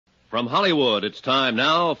From Hollywood, it's time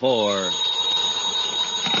now for...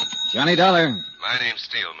 Johnny Dollar. My name's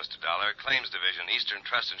Steele, Mr. Dollar. Claims Division, Eastern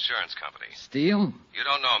Trust Insurance Company. Steele? You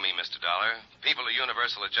don't know me, Mr. Dollar. People at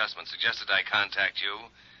Universal Adjustment suggested I contact you.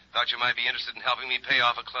 Thought you might be interested in helping me pay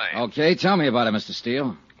off a claim. Okay, tell me about it, Mr.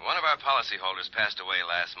 Steele. One of our policyholders passed away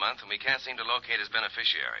last month, and we can't seem to locate his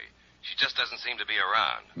beneficiary. She just doesn't seem to be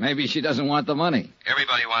around. Maybe she doesn't want the money.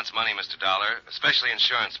 Everybody wants money, Mr. Dollar, especially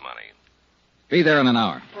insurance money. Be there in an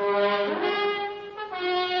hour.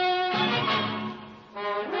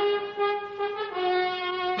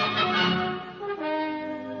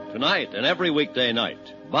 Tonight and every weekday night,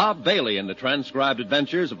 Bob Bailey in the transcribed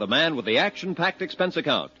adventures of the man with the action-packed expense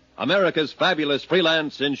account, America's fabulous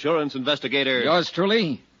freelance insurance investigator. Yours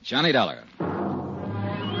truly, Johnny Dollar.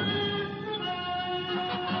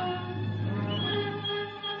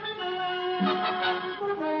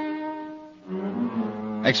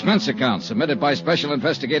 Expense account submitted by Special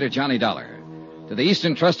Investigator Johnny Dollar to the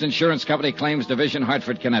Eastern Trust Insurance Company Claims Division,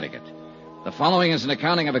 Hartford, Connecticut. The following is an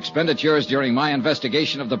accounting of expenditures during my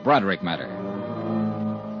investigation of the Broderick matter.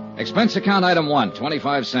 Expense account item 1,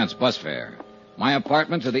 25 cents, bus fare. My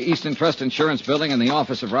apartment to the Eastern Trust Insurance Building in the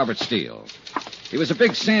office of Robert Steele. He was a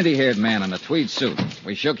big sandy-haired man in a tweed suit.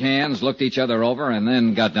 We shook hands, looked each other over, and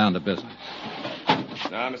then got down to business.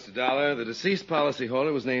 Now, Mr. Dollar, the deceased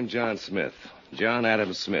policyholder was named John Smith. John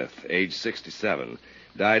Adams Smith, age 67.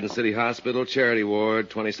 Died in City Hospital, Charity Ward,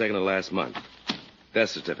 22nd of last month. Death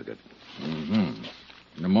certificate. Mm-hmm.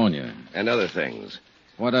 Pneumonia. And other things.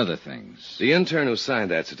 What other things? The intern who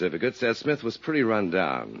signed that certificate said Smith was pretty run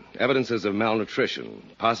down. Evidences of malnutrition,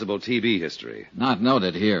 possible TB history. Not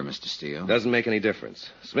noted here, Mr. Steele. Doesn't make any difference.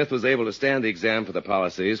 Smith was able to stand the exam for the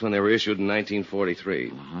policies when they were issued in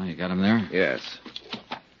 1943. Uh-huh. You got him there? Yes.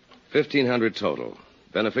 1,500 total.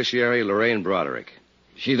 Beneficiary, Lorraine Broderick.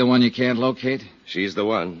 She the one you can't locate? She's the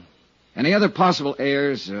one. Any other possible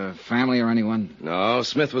heirs, family or anyone? No,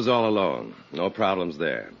 Smith was all alone. No problems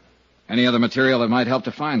there. Any other material that might help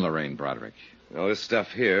to find Lorraine Broderick? No, this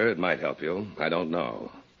stuff here, it might help you. I don't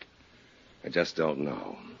know. I just don't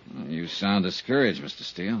know. You sound discouraged, Mr.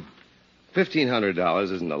 Steele.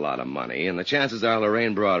 $1,500 isn't a lot of money, and the chances are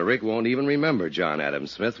Lorraine Broderick won't even remember John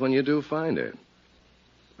Adams Smith when you do find her.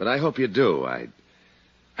 But I hope you do.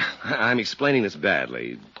 I'm explaining this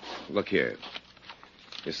badly. Look here.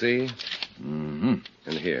 You see? Mm-hmm.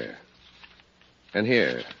 And here. And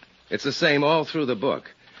here. It's the same all through the book.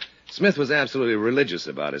 Smith was absolutely religious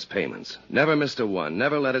about his payments. Never missed a one.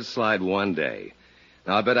 Never let it slide one day.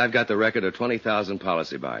 Now, I bet I've got the record of 20,000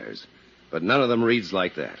 policy buyers. But none of them reads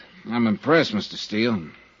like that. I'm impressed, Mr. Steele.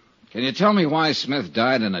 Can you tell me why Smith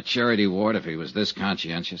died in a charity ward if he was this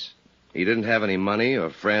conscientious? He didn't have any money or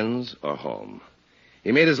friends or home.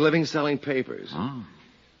 He made his living selling papers. Oh.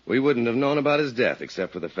 We wouldn't have known about his death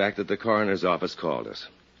except for the fact that the coroner's office called us.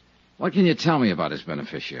 What can you tell me about his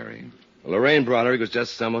beneficiary? Lorraine Broderick was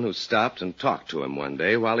just someone who stopped and talked to him one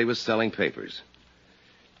day while he was selling papers.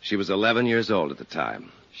 She was 11 years old at the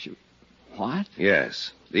time. What?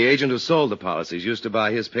 Yes. The agent who sold the policies used to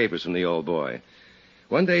buy his papers from the old boy.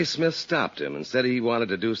 One day, Smith stopped him and said he wanted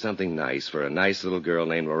to do something nice for a nice little girl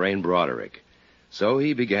named Lorraine Broderick. So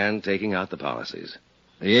he began taking out the policies.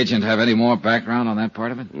 The agent have any more background on that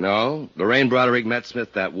part of it? No. Lorraine Broderick met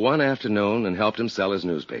Smith that one afternoon and helped him sell his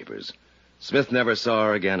newspapers. Smith never saw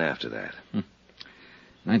her again after that.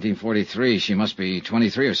 1943. She must be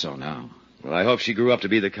 23 or so now. Well, I hope she grew up to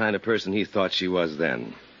be the kind of person he thought she was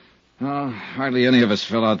then. Oh, hardly any of us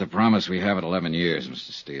fill out the promise we have at 11 years,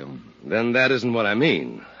 Mr. Steele. Then that isn't what I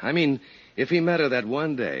mean. I mean, if he met her that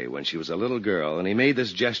one day when she was a little girl and he made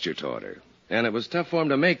this gesture toward her, and it was tough for him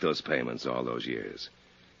to make those payments all those years,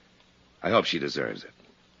 I hope she deserves it.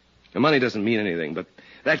 The money doesn't mean anything, but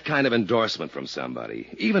that kind of endorsement from somebody,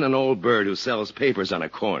 even an old bird who sells papers on a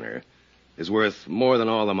corner, is worth more than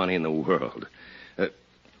all the money in the world.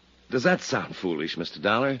 Does that sound foolish, Mr.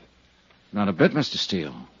 Dollar? Not a bit, Mr.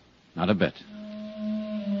 Steele. Not a bit.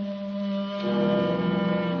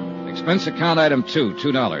 Expense account item 2,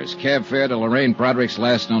 $2. Cab fare to Lorraine Broderick's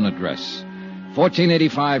last known address.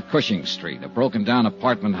 1485 Cushing Street, a broken-down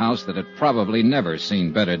apartment house that had probably never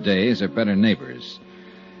seen better days or better neighbors.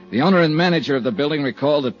 The owner and manager of the building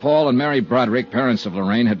recalled that Paul and Mary Broderick, parents of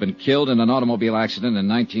Lorraine, had been killed in an automobile accident in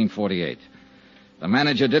 1948. The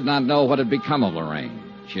manager did not know what had become of Lorraine.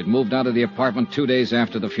 She had moved out of the apartment 2 days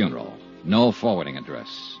after the funeral. No forwarding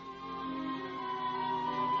address.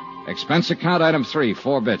 Expense account item 3,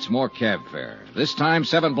 4 bits, more cab fare. This time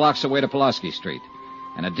 7 blocks away to Pulaski Street,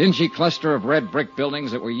 and a dingy cluster of red brick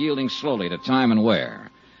buildings that were yielding slowly to time and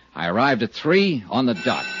wear. I arrived at 3 on the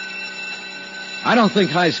dot. I don't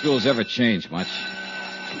think high schools ever change much.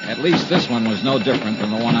 At least this one was no different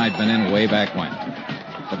from the one I'd been in way back when.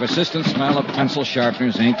 The persistent smell of pencil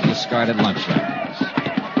sharpeners, ink, and discarded lunch wrappers.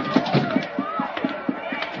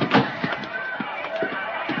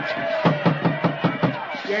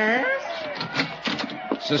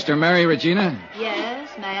 Yes? Sister Mary Regina? Yes,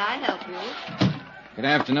 may I help you? Good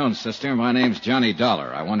afternoon, sister. My name's Johnny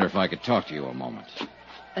Dollar. I wonder if I could talk to you a moment.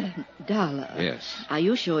 Dollar. Yes. Are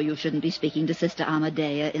you sure you shouldn't be speaking to Sister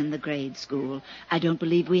Amadea in the grade school? I don't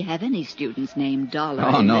believe we have any students named Dollar.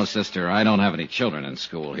 Oh, no, sister. I don't have any children in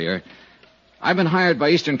school here. I've been hired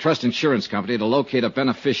by Eastern Trust Insurance Company to locate a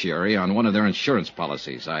beneficiary on one of their insurance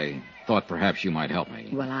policies. I thought perhaps you might help me.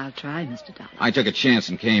 Well, I'll try, Mr. Dollar. I took a chance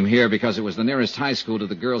and came here because it was the nearest high school to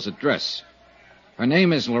the girl's address. Her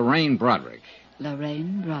name is Lorraine Broderick.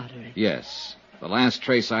 Lorraine Broderick? Yes. The last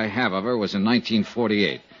trace I have of her was in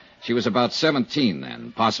 1948. She was about 17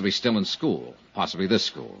 then, possibly still in school, possibly this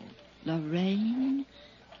school. Lorraine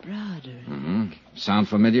Broderick. Mm-hmm. Sound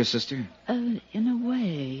familiar, sister? In a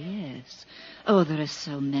way, yes. Oh, there are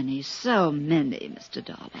so many, Mr.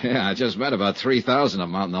 Dollar. Yeah, I just met about 3,000 of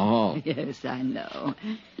them out in the hall. Yes, I know.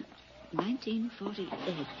 1948.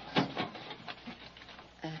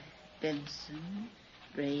 Benson,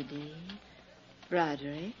 Brady,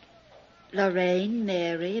 Broderick, Lorraine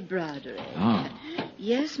Mary Broderick. Oh.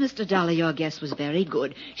 Yes, Mr. Dollar, your guess was very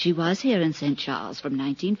good. She was here in St. Charles from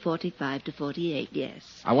 1945 to 48,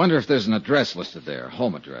 yes. I wonder if there's an address listed there,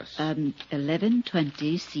 home address.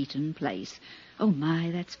 1120 Seaton Place. Oh, my,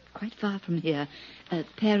 that's quite far from here.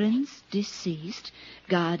 Parents deceased,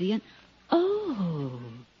 guardian. Oh.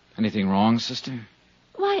 Anything wrong, sister?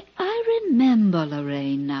 Why, I remember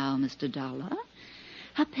Lorraine now, Mr. Dollar.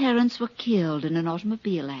 Her parents were killed in an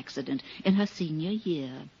automobile accident in her senior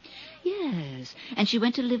year. Yes, and she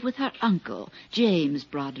went to live with her uncle, James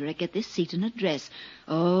Broderick, at this Seaton address.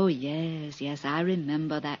 Oh, yes, I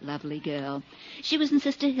remember that lovely girl. She was in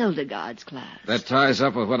Sister Hildegard's class. That ties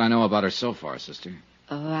up with what I know about her so far, sister.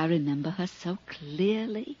 Oh, I remember her so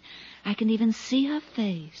clearly. I can even see her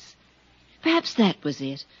face. Perhaps that was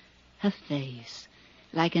it, her face.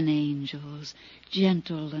 Like an angel's,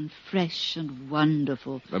 gentle and fresh and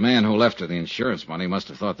wonderful. The man who left her the insurance money must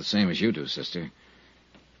have thought the same as you do, sister.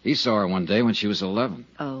 He saw her one day when she was 11.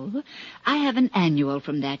 Oh, I have an annual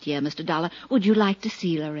from that year, Mr. Dollar. Would you like to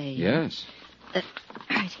see Lorraine? Yes.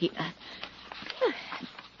 Right here.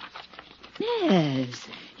 Yes,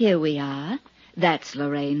 here we are. That's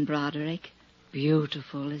Lorraine Broderick.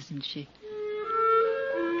 Beautiful, isn't she?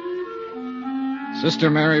 Sister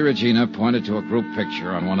Mary Regina pointed to a group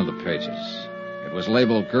picture on one of the pages. It was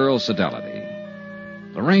labeled Girls' Fidelity.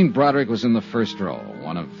 Lorraine Broderick was in the first row,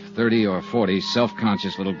 one of 30 or 40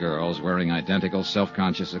 self-conscious little girls wearing identical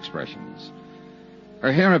self-conscious expressions.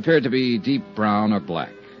 Her hair appeared to be deep brown or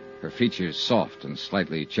black, her features soft and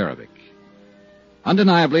slightly cherubic.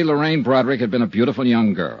 Undeniably, Lorraine Broderick had been a beautiful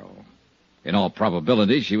young girl. In all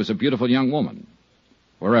probability, she was a beautiful young woman,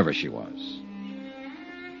 wherever she was.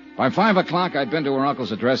 By 5 o'clock, I'd been to her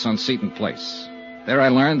uncle's address on Seaton Place. There I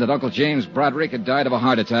learned that Uncle James Broderick had died of a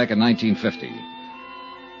heart attack in 1950.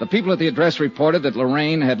 The people at the address reported that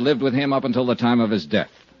Lorraine had lived with him up until the time of his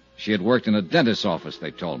death. She had worked in a dentist's office,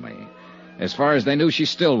 they told me. As far as they knew, she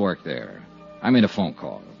still worked there. I made a phone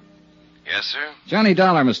call. Yes, sir? Johnny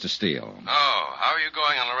Dollar, Mr. Steele. Oh, how are you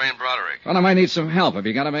going on Lorraine Broderick? Well, I might need some help. Have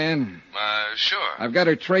you got a man? Sure. I've got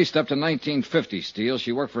her traced up to 1950, Steele.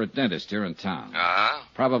 She worked for a dentist here in town. Uh-huh.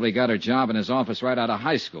 Probably got her job in his office right out of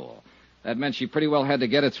high school. That meant she pretty well had to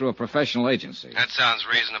get it through a professional agency. That sounds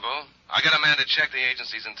reasonable. I got a man to check the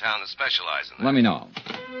agencies in town that specialize in that. Let me know.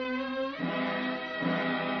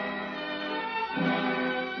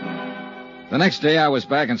 The next day, I was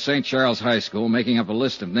back in St. Charles High School making up a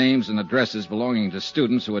list of names and addresses belonging to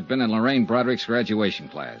students who had been in Lorraine Broderick's graduation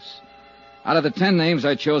class. Out of the 10 names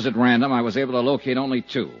I chose at random, I was able to locate only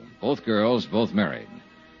 2. Both girls, both married.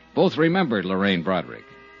 Both remembered Lorraine Broderick.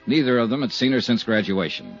 Neither of them had seen her since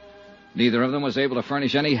graduation. Neither of them was able to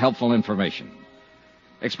furnish any helpful information.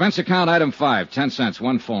 Expense account item 5, 10 cents,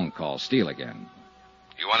 one phone call. Steele again.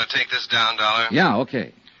 You want to take this down, Dollar? Yeah,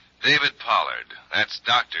 okay. David Pollard. That's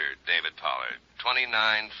Dr. David Pollard.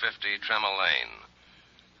 2950 Tremel Lane.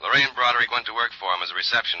 Lorraine Broderick went to work for him as a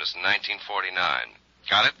receptionist in 1949.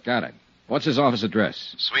 Got it? Got it. What's his office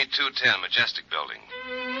address? Suite 210, Majestic Building.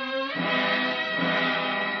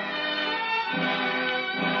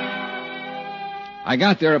 I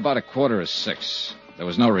got there about 5:45. There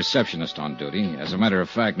was no receptionist on duty. As a matter of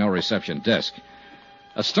fact, no reception desk.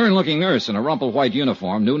 A stern-looking nurse in a rumpled white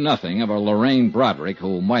uniform knew nothing of a Lorraine Broderick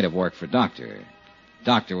who might have worked for Doctor.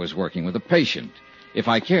 Doctor was working with a patient. If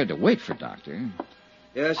I cared to wait for Doctor...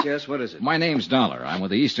 Yes, what is it? My name's Dollar. I'm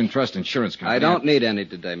with the Eastern Trust Insurance Company. I don't need any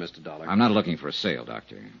today, Mr. Dollar. I'm not looking for a sale,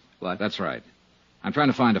 Doctor. What? That's right. I'm trying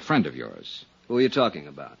to find a friend of yours. Who are you talking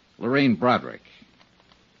about? Lorraine Broderick.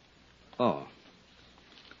 Oh.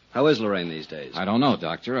 How is Lorraine these days? I don't know,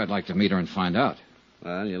 Doctor. I'd like to meet her and find out.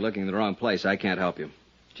 Well, you're looking in the wrong place. I can't help you.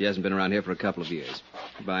 She hasn't been around here for a couple of years.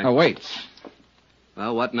 Goodbye. Oh, wait.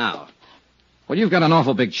 Well, what now? Well, you've got an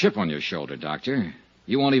awful big chip on your shoulder, Doctor.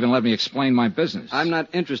 You won't even let me explain my business. I'm not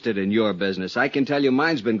interested in your business. I can tell you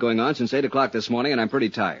mine's been going on since 8 o'clock this morning, and I'm pretty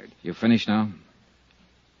tired. You finished now?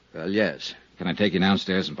 Well, yes. Can I take you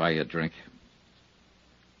downstairs and buy you a drink?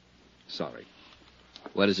 Sorry.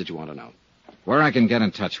 What is it you want to know? Where I can get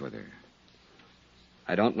in touch with her.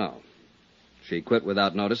 I don't know. She quit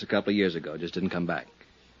without notice a couple of years ago. Just didn't come back.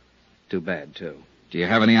 Too bad, too. Do you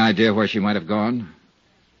have any idea where she might have gone?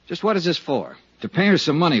 Just what is this for? To pay her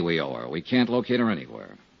some money we owe her. We can't locate her anywhere.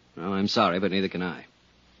 Well, I'm sorry, but neither can I.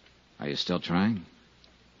 Are you still trying?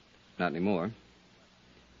 Not anymore.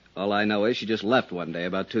 All I know is she just left one day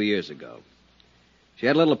about 2 years ago. She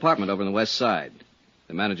had a little apartment over on the west side.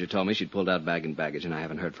 The manager told me she'd pulled out bag and baggage, and I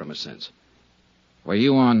haven't heard from her since. Were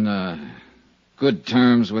you on good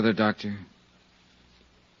terms with her, Doctor?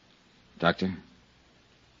 Doctor?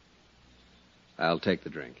 I'll take the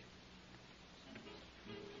drink.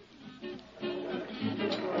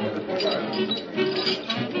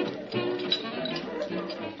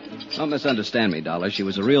 Don't misunderstand me, Dollar. She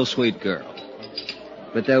was a real sweet girl.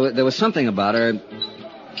 But there was something about her.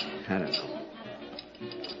 I don't know.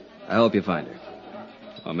 I hope you find her.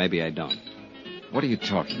 Or maybe I don't. What are you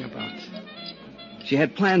talking about? She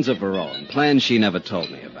had plans of her own, plans she never told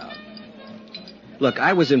me about. Look,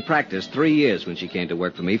 I was in practice 3 years when she came to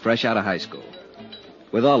work for me, fresh out of high school.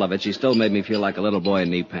 With all of it, she still made me feel like a little boy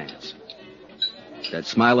in knee pants. That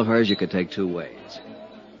smile of hers you could take two ways.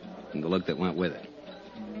 And the look that went with it.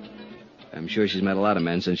 I'm sure she's met a lot of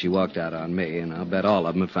men since she walked out on me, and I'll bet all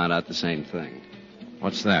of them have found out the same thing.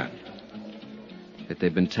 What's that? That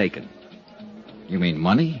they've been taken. You mean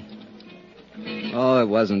money? Oh, it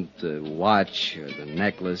wasn't the watch or the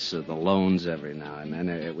necklace or the loans every now and then.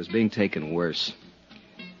 It was being taken worse.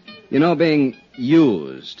 You know, being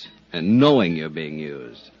used and knowing you're being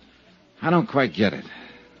used. I don't quite get it.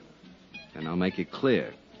 And I'll make it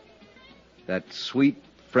clear. That sweet,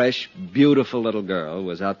 fresh, beautiful little girl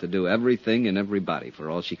was out to do everything and everybody for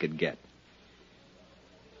all she could get.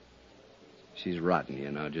 She's rotten,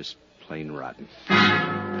 you know, just plain rotten.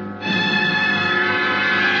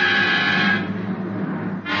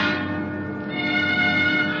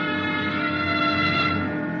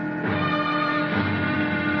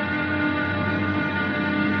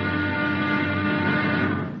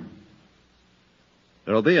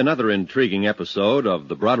 There'll be another intriguing episode of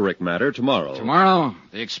the Broderick matter tomorrow. Tomorrow,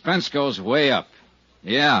 the expense goes way up.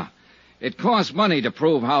 Yeah, it costs money to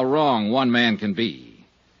prove how wrong one man can be.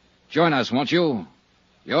 Join us, won't you?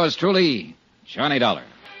 Yours truly, Johnny Dollar.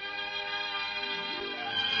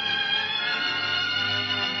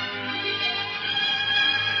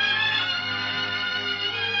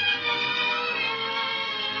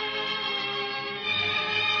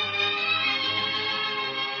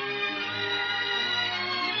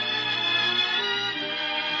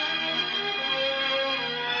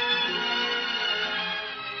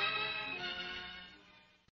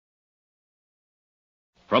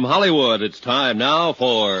 From Hollywood, it's time now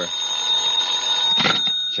for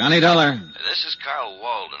Johnny Dollar. This is Carl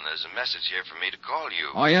Walden. There's a message here for me to call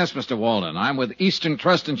you. Oh, yes, Mr. Walden. I'm with Eastern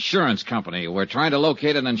Trust Insurance Company. We're trying to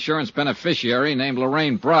locate an insurance beneficiary named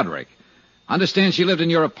Lorraine Broderick. Understand she lived in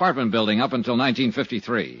your apartment building up until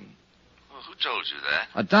 1953. Well, who told you that?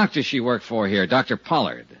 A doctor she worked for here, Dr.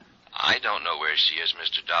 Pollard. I don't know where she is,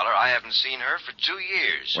 Mr. Dollar. I haven't seen her for 2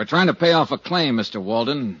 years. We're trying to pay off a claim, Mr.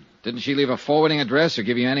 Walden. Didn't she leave a forwarding address or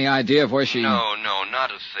give you any idea of where she... No,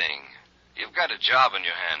 not a thing. You've got a job on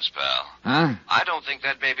your hands, pal. Huh? I don't think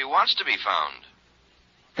that baby wants to be found.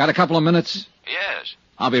 Got a couple of minutes? Yes.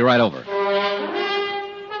 I'll be right over.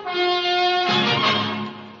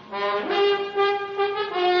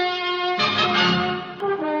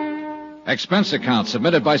 Expense account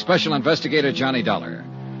submitted by Special Investigator Johnny Dollar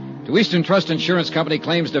to Eastern Trust Insurance Company,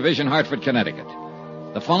 Claims Division, Hartford, Connecticut.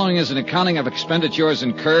 The following is an accounting of expenditures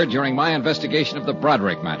incurred during my investigation of the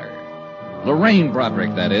Broderick matter. Lorraine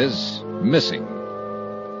Broderick, that is, missing.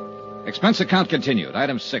 Expense account continued.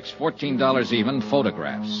 Item 6, $14 even,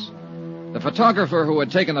 photographs. The photographer who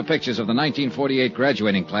had taken the pictures of the 1948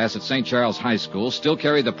 graduating class at St. Charles High School still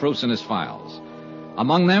carried the proofs in his files.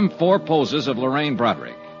 Among them, 4 poses of Lorraine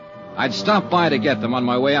Broderick. I'd stopped by to get them on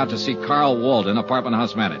my way out to see Carl Walden, apartment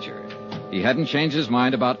house manager. He hadn't changed his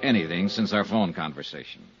mind about anything since our phone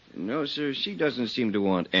conversation. No, sir, she doesn't seem to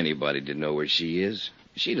want anybody to know where she is.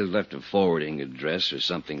 She'd have left a forwarding address or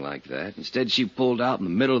something like that. Instead, she pulled out in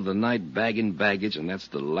the middle of the night bagging baggage, and that's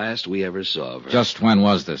the last we ever saw of her. Just when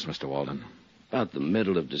was this, Mr. Walden? About the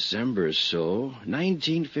middle of December or so,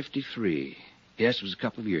 1953. Yes, it was a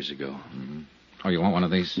couple of years ago. Mm-hmm. Oh, you want one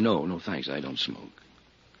of these? No, thanks. I don't smoke.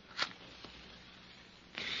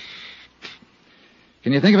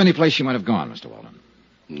 Can you think of any place she might have gone, Mr. Walden?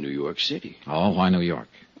 New York City. Oh, why New York?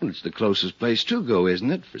 Well, it's the closest place to go, isn't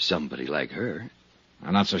it, for somebody like her?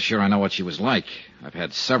 I'm not so sure I know what she was like. I've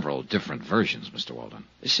had several different versions, Mr. Walden.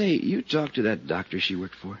 Say, you talked to that doctor she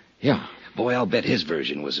worked for? Yeah. Boy, I'll bet his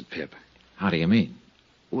version was a pip. How do you mean?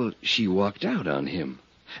 Well, she walked out on him.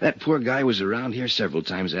 That poor guy was around here several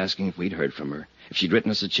times asking if we'd heard from her, if she'd written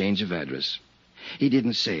us a change of address. He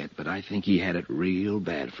didn't say it, but I think he had it real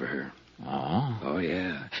bad for her. Oh? Oh,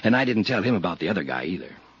 yeah. And I didn't tell him about the other guy either.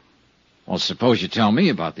 Well, suppose you tell me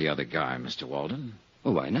about the other guy, Mr. Walden.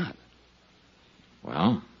 Well, why not?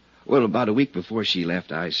 Well? Well, about a week before she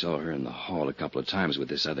left, I saw her in the hall a couple of times with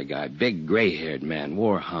this other guy. Big, gray-haired man,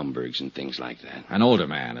 wore Homburgs and things like that. An older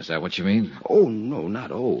man, is that what you mean? Oh, no,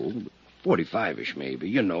 not old. 45-ish, maybe.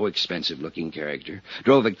 You know, expensive-looking character.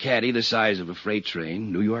 Drove a caddy the size of a freight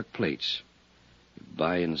train, New York plates. He'd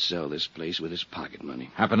buy and sell this place with his pocket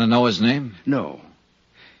money. Happen to know his name? No.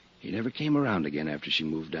 He never came around again after she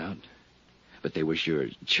moved out. But they were sure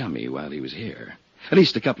chummy while he was here. At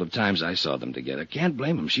least a couple of times I saw them together. Can't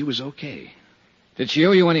blame him. She was okay. Did she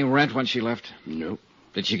owe you any rent when she left? Nope.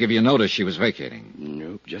 Did she give you notice she was vacating?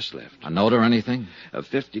 Nope, just left. A note or anything? A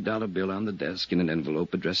 $50 bill on the desk in an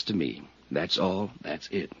envelope addressed to me. That's all. That's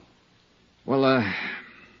it. Well,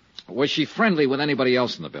 was she friendly with anybody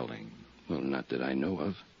else in the building? Well, not that I know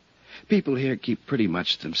of. People here keep pretty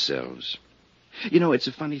much to themselves. You know, it's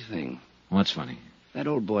a funny thing. What's funny? That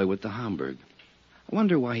old boy with the Homburg. I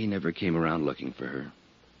wonder why he never came around looking for her.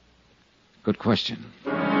 Good question.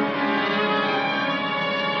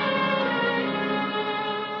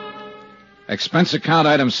 Expense account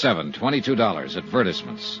item 7, $22,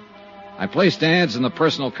 advertisements. I placed ads in the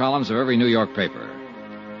personal columns of every New York paper.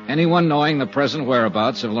 Anyone knowing the present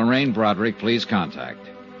whereabouts of Lorraine Broderick, please contact.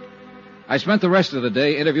 I spent the rest of the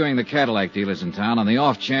day interviewing the Cadillac dealers in town on the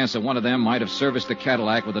off chance that one of them might have serviced the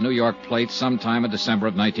Cadillac with a New York plate sometime in December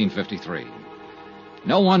of 1953.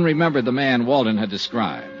 No one remembered the man Walden had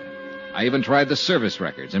described. I even tried the service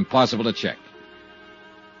records. Impossible to check.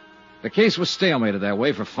 The case was stalemated that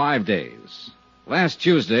way for 5 days. Last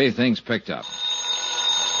Tuesday, things picked up.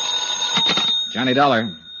 Johnny Dollar.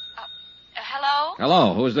 Hello?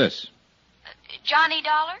 Hello, who is this? Johnny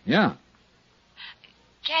Dollar? Yeah.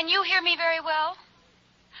 Can you hear me very well?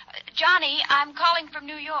 Johnny, I'm calling from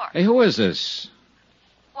New York. Hey, who is this?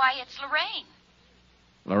 Why, it's Lorraine.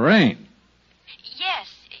 Lorraine.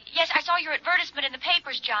 Yes, I saw your advertisement in the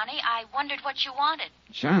papers, Johnny. I wondered what you wanted.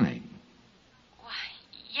 Johnny. Why,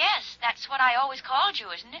 yes, that's what I always called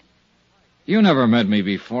you, isn't it? You never met me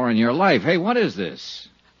before in your life. Hey, what is this?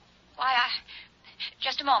 Why,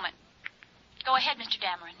 just a moment. Go ahead, Mr.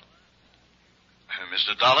 Dameron.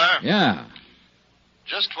 Mr. Dollar? Yeah.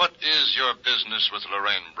 Just what is your business with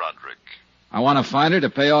Lorraine Broderick? I want to find her to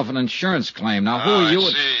pay off an insurance claim. Now, who are you?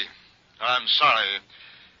 I see. I'm sorry.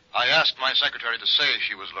 I asked my secretary to say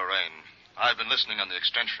she was Lorraine. I've been listening on the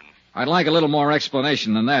extension. I'd like a little more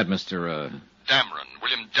explanation than that, Mr. Dameron,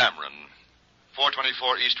 William Dameron,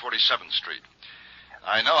 424 East 47th Street.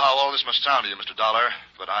 I know how all this must sound to you, Mr. Dollar,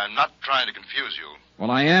 but I'm not trying to confuse you.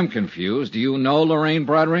 Well, I am confused. Do you know Lorraine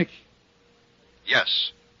Broderick?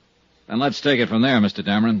 Yes. Then let's take it from there, Mr.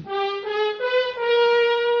 Dameron.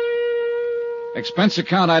 Expense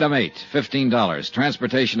account item 8, $15.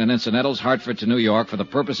 Transportation and incidentals, Hartford to New York, for the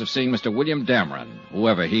purpose of seeing Mr. William Dameron,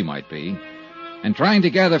 whoever he might be, and trying to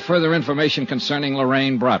gather further information concerning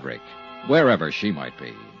Lorraine Broderick, wherever she might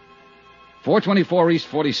be. 424 East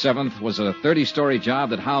 47th was a 30-story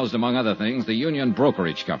job that housed, among other things, the Union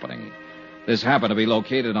Brokerage Company. This happened to be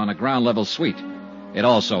located on a ground-level suite. It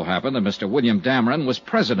also happened that Mr. William Dameron was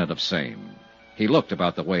president of same. He looked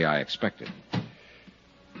about the way I expected.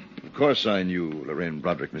 Of course I knew Lorraine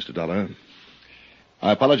Broderick, Mr. Dollar.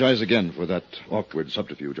 I apologize again for that awkward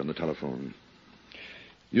subterfuge on the telephone.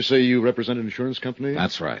 You say you represent an insurance company?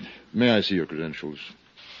 That's right. May I see your credentials?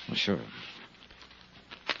 Well, sure.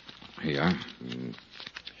 Here you are.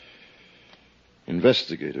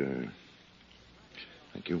 Investigator.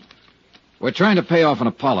 Thank you. We're trying to pay off on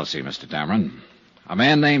a policy, Mr. Dameron. A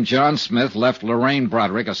man named John Smith left Lorraine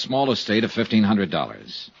Broderick a small estate of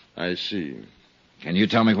 $1,500. I see. Can you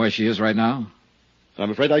tell me where she is right now?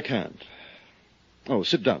 I'm afraid I can't. Oh,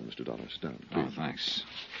 sit down, Mr. Dollar. Sit down, please. Oh, thanks.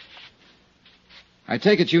 I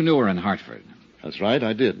take it you knew her in Hartford. That's right,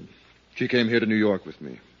 I did. She came here to New York with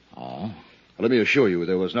me. Oh? Let me assure you,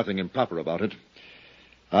 there was nothing improper about it.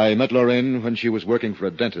 I met Lorraine when she was working for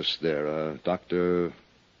a dentist there, a doctor...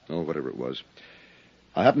 Oh, whatever it was.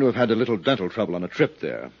 I happened to have had a little dental trouble on a trip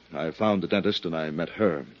there. I found the dentist and I met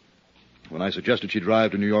her. When I suggested she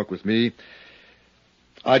drive to New York with me,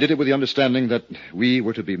 I did it with the understanding that we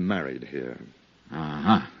were to be married here.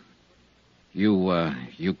 Uh-huh.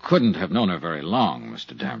 You couldn't have known her very long,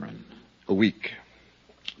 Mr. Dameron. A week.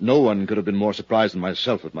 No one could have been more surprised than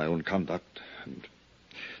myself at my own conduct. And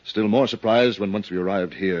still more surprised when once we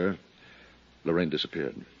arrived here, Lorraine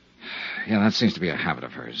disappeared. Yeah, that seems to be a habit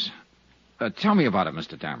of hers. Tell me about it,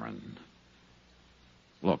 Mr. Dameron.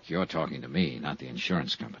 Look, you're talking to me, not the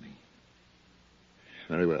insurance company.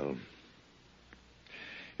 Very well.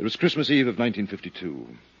 It was Christmas Eve of 1952.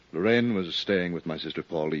 Lorraine was staying with my sister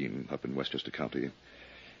Pauline up in Westchester County.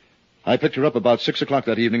 I picked her up about 6 o'clock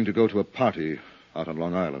that evening to go to a party out on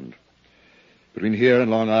Long Island. Between here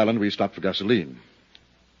and Long Island, we stopped for gasoline.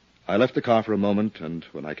 I left the car for a moment, and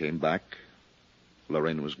when I came back,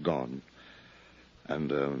 Lorraine was gone.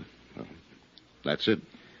 And, well, that's it.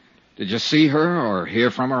 Did you see her or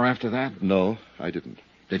hear from her after that? No, I didn't.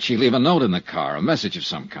 Did she leave a note in the car, a message of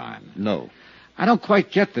some kind? No. I don't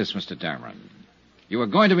quite get this, Mr. Dameron. You were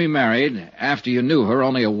going to be married after you knew her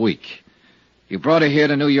only a week. You brought her here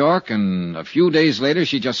to New York, and a few days later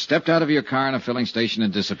she just stepped out of your car in a filling station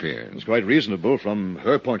and disappeared. It's quite reasonable from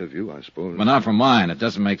her point of view, I suppose. But not from mine. It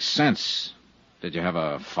doesn't make sense. Did you have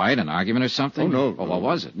a fight, an argument or something? Oh, no. Well, what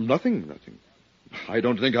was it? Nothing. I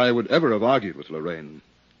don't think I would ever have argued with Lorraine.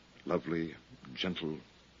 Lovely, gentle,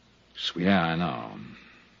 sweet. Yeah, I know.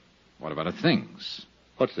 What about her things?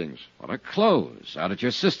 What things? Well, her clothes out at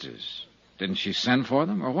your sister's. Didn't she send for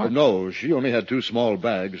them, or what? No, she only had 2 small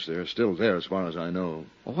bags. They're still there as far as I know.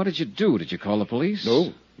 Well, what did you do? Did you call the police?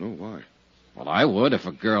 No, why? Well, I would if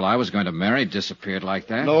a girl I was going to marry disappeared like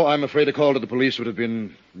that. No, I'm afraid a call to the police would have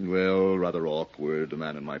been, well, rather awkward, a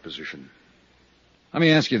man in my position. Let me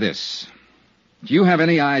ask you this. Do you have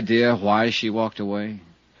any idea why she walked away?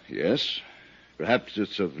 Yes. Perhaps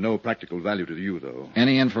it's of no practical value to you, though.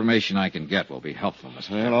 Any information I can get will be helpful, Mr.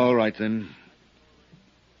 Well, all right, then.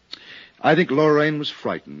 I think Lorraine was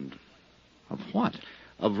frightened. Of what?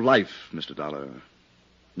 Of life, Mr. Dollar.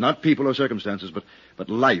 Not people or circumstances, but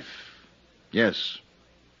life. Yes.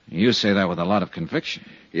 You say that with a lot of conviction.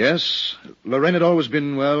 Yes. Lorraine had always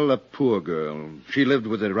been, well, a poor girl. She lived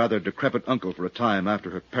with a rather decrepit uncle for a time after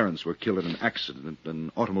her parents were killed in an accident,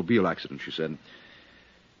 an automobile accident, she said.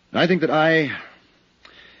 And I think that I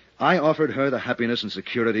offered her the happiness and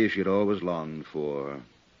security she had always longed for.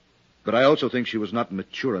 But I also think she was not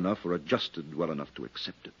mature enough or adjusted well enough to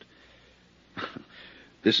accept it.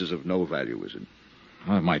 This is of no value, is it?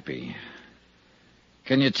 Well, it might be.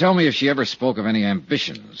 Can you tell me if she ever spoke of any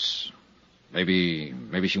ambitions? Maybe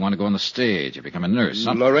she wanted to go on the stage or become a nurse,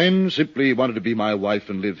 something. Lorraine simply wanted to be my wife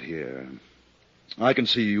and live here. I can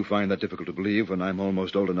see you find that difficult to believe when I'm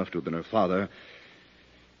almost old enough to have been her father.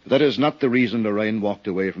 That is not the reason Lorraine walked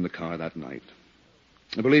away from the car that night.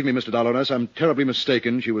 Believe me, Mr. Dollar, unless I'm terribly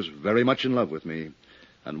mistaken, she was very much in love with me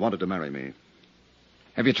and wanted to marry me.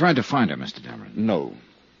 Have you tried to find her, Mr. Dameron? No,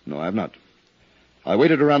 I have not. I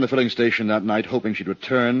waited around the filling station that night hoping she'd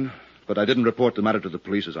return, but I didn't report the matter to the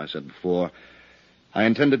police, as I said before. I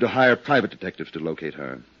intended to hire private detectives to locate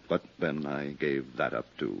her, but then I gave that up,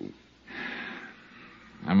 too.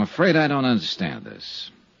 I'm afraid I don't understand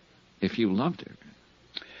this. If you loved her...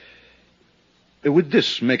 Would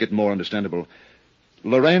this make it more understandable?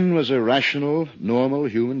 Lorraine was a rational, normal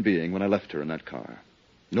human being when I left her in that car.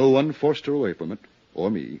 No one forced her away from it, or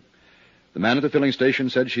me. The man at the filling station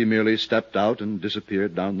said she merely stepped out and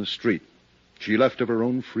disappeared down the street. She left of her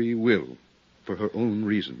own free will, for her own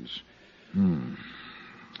reasons.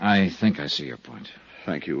 I think I see your point.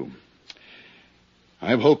 Thank you.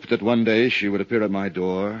 I've hoped that one day she would appear at my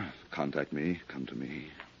door, contact me, come to me.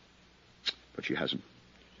 But she hasn't.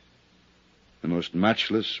 The most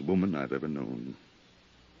matchless woman I've ever known.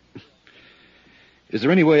 Is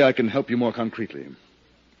there any way I can help you more concretely?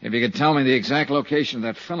 If you could tell me the exact location of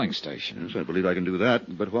that filling station. Yes, I believe I can do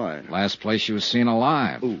that, but why? Last place she was seen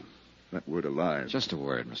alive. Oh, that word alive. Just a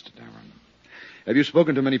word, Mr. Dameron. Have you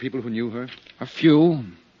spoken to many people who knew her? A few.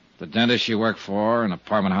 The dentist she worked for, an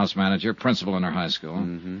apartment house manager, principal in her high school.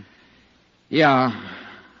 Mm-hmm. Yeah,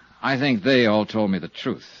 I think they all told me the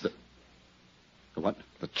truth. The what?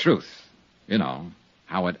 The truth. You know,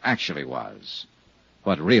 how it actually was.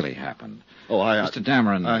 What really happened. Oh, Mr.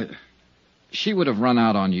 Dameron... she would have run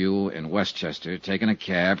out on you in Westchester, taken a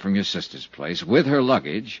cab from your sister's place with her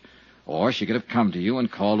luggage, or she could have come to you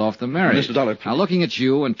and called off the marriage. Mr. Dollar, please. Now, looking at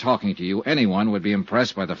you and talking to you, anyone would be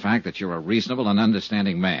impressed by the fact that you're a reasonable and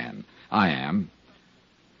understanding man. I am.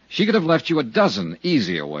 She could have left you a dozen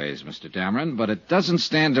easier ways, Mr. Dameron, but it doesn't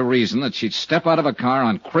stand to reason that she'd step out of a car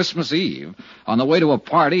on Christmas Eve on the way to a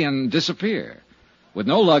party and disappear, with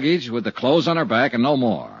no luggage, with the clothes on her back, and no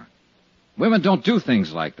more. Women don't do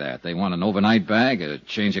things like that. They want an overnight bag, a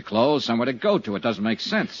change of clothes, somewhere to go to. It doesn't make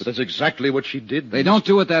sense. But that's exactly what she did. They don't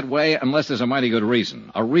do it that way unless there's a mighty good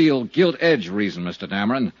reason. A real gilt-edged reason, Mr.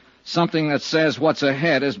 Dameron. Something that says what's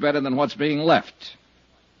ahead is better than what's being left.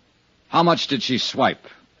 How much did she swipe?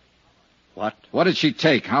 What? What did she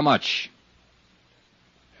take? How much?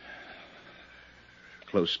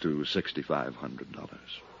 Close to $6,500.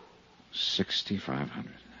 $6,500.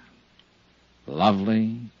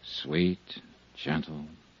 Lovely, sweet, gentle.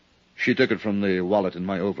 She took it from the wallet in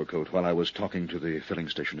my overcoat while I was talking to the filling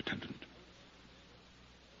station attendant.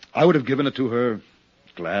 I would have given it to her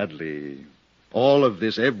gladly. All of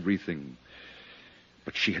this, everything.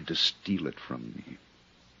 But she had to steal it from me.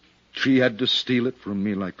 She had to steal it from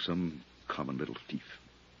me like some common little thief.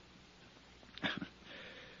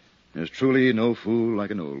 There's truly no fool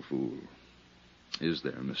like an old fool. Is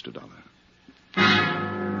there, Mr. Dollar?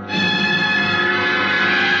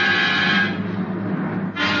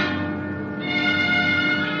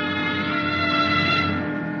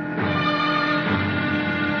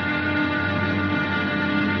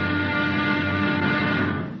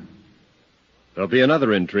 There'll be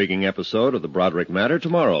another intriguing episode of the Broderick matter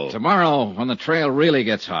tomorrow. Tomorrow, when the trail really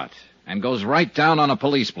gets hot and goes right down on a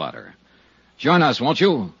police blotter. Join us, won't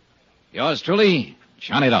you? Yours truly,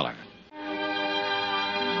 Johnny Dollar.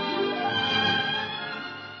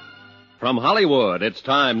 From Hollywood, it's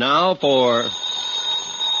time now for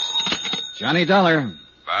Johnny Dollar.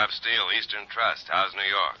 Bob Steele, Eastern Trust. How's New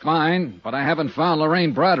York? Fine, but I haven't found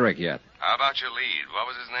Lorraine Broderick yet. How about your lead? What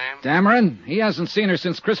was his name? Dameron? He hasn't seen her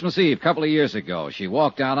since Christmas Eve, a couple of years ago. She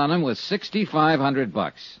walked out on him with $6,500.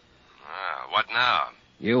 What now?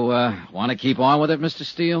 You, want to keep on with it, Mr.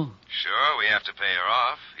 Steele? Sure, we have to pay her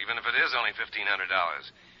off, even if it is only $1,500.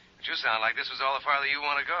 But you sound like this was all the farther you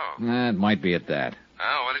want to go. It might be at that.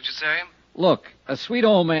 Oh, what did you say? Look, a sweet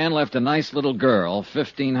old man left a nice little girl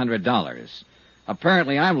 $1,500.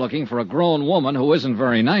 Apparently I'm looking for a grown woman who isn't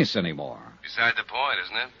very nice anymore. Beside the point,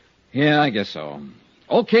 isn't it? Yeah, I guess so.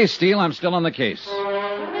 Okay, Steele, I'm still on the case.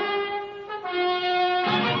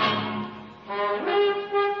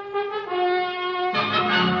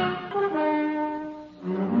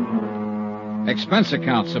 Expense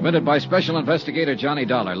account submitted by Special Investigator Johnny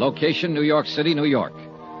Dollar. Location, New York City, New York.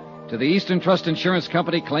 To the Eastern Trust Insurance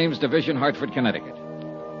Company, Claims Division, Hartford, Connecticut.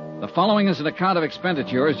 The following is an account of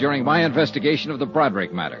expenditures during my investigation of the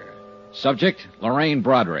Broderick matter. Subject, Lorraine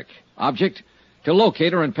Broderick. Object, to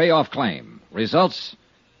locate her and pay off claim. Results,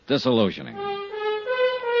 disillusioning.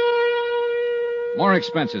 More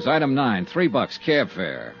expenses. Item 9, $3 cab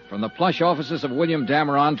fare. From the plush offices of William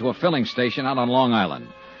Dameron to a filling station out on Long Island.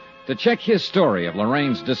 To check his story of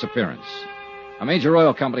Lorraine's disappearance. A major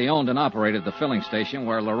oil company owned and operated the filling station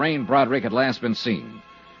where Lorraine Broderick had last been seen.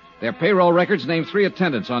 Their payroll records named 3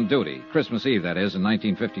 attendants on duty. Christmas Eve, that is, in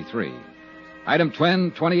 1953. Item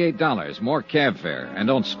 10, $28. More cab fare. And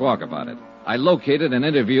don't squawk about it. I located and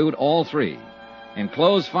interviewed all 3.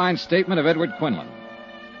 Enclosed fine statement of Edward Quinlan.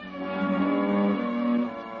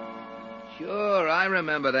 Sure, I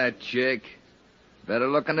remember that chick. Better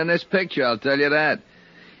looking than this picture, I'll tell you that.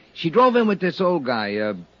 She drove in with this old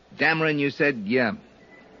guy, Dameron, you said, yeah.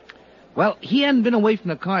 Well, he hadn't been away from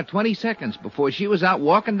the car 20 seconds before she was out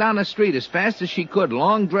walking down the street as fast as she could,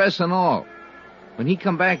 long dress and all. When he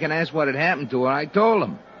come back and asked what had happened to her, I told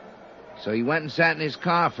him. So he went and sat in his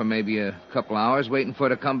car for maybe a couple hours waiting for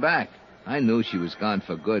her to come back. I knew she was gone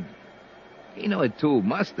for good. He knew it too,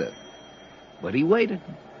 must have. But he waited.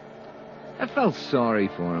 I felt sorry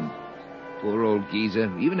for him. Poor old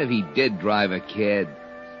geezer, even if he did drive a kid.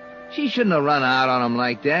 She shouldn't have run out on him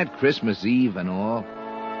like that, Christmas Eve and all.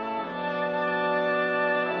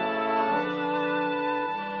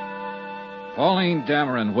 Pauline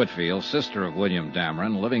Dameron Whitfield, sister of William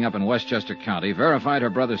Dameron, living up in Westchester County, verified her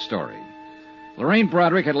brother's story. Lorraine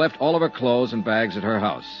Broderick had left all of her clothes and bags at her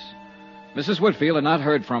house. Mrs. Whitfield had not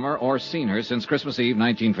heard from her or seen her since Christmas Eve,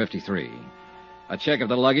 1953. A check of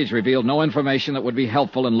the luggage revealed no information that would be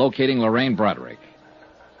helpful in locating Lorraine Broderick.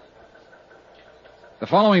 The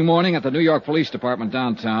following morning at the New York Police Department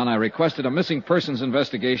downtown, I requested a missing persons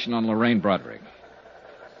investigation on Lorraine Broderick.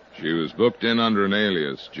 She was booked in under an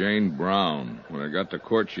alias, Jane Brown. When I got to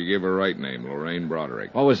court, she gave her right name, Lorraine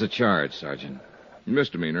Broderick. What was the charge, Sergeant?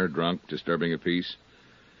 Misdemeanor, drunk, disturbing a peace.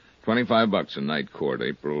 $25 in night court,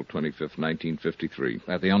 April 25th, 1953.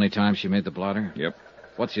 That the only time she made the blotter? Yep.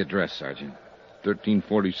 What's the address, Sergeant?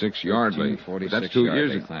 1346 Yardley. 1346 That's 2 years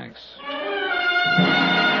Yardley. ago. Thanks.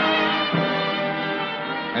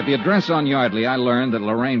 At the address on Yardley, I learned that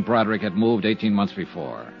Lorraine Broderick had moved 18 months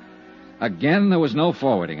before. Again, there was no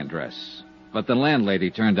forwarding address, but the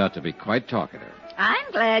landlady turned out to be quite talkative.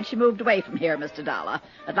 I'm glad she moved away from here, Mr. Dollar.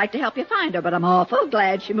 I'd like to help you find her, but I'm awful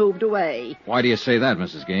glad she moved away. Why do you say that,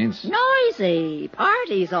 Mrs. Gaines? Noisy.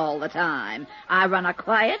 Parties all the time. I run a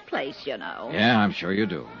quiet place, you know. Yeah, I'm sure you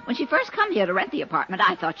do. When she first come here to rent the apartment,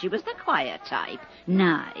 I thought she was the quiet type.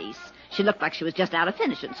 Nice. She looked like she was just out of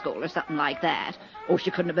finishing school or something like that. Oh,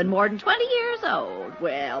 she couldn't have been more than 20 years old.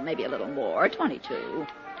 Well, maybe a little more, 22.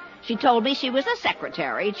 She told me she was a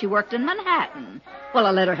secretary. She worked in Manhattan. Well,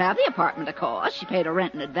 I let her have the apartment, of course. She paid her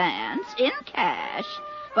rent in advance, in cash.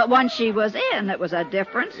 But once she was in, it was a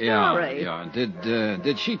different story. Yeah.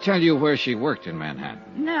 Did she tell you where she worked in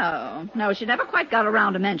Manhattan? No, she never quite got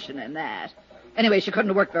around to mentioning that. Anyway, she couldn't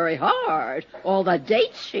have worked very hard. All the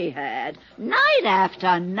dates she had, night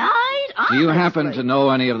after night, honestly. Do you happen to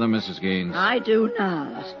know any of them, Mrs. Gaines? I do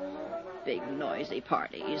not. Big, noisy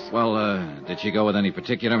parties. Well, did she go with any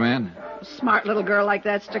particular man? A smart little girl like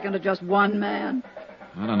that sticking to just one man?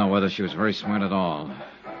 I don't know whether she was very smart at all.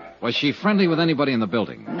 Was she friendly with anybody in the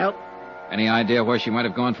building? Nope. Any idea where she might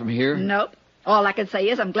have gone from here? Nope. All I can say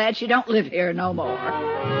is I'm glad she don't live here no more.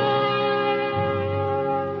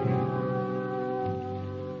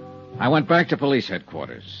 I went back to police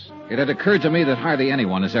headquarters. It had occurred to me that hardly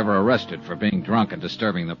anyone is ever arrested for being drunk and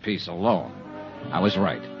disturbing the peace alone. I was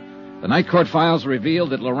right. The night court files revealed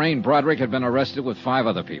that Lorraine Broderick had been arrested with 5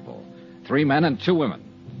 other people, 3 men and 2 women.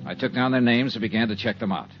 I took down their names and began to check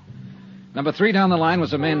them out. Number 3 down the line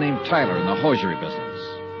was a man named Tyler in the hosiery business.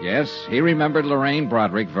 Yes, he remembered Lorraine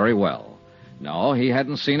Broderick very well. No, he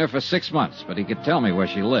hadn't seen her for 6 months, but he could tell me where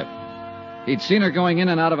she lived. He'd seen her going in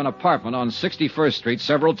and out of an apartment on 61st Street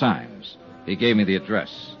several times. He gave me the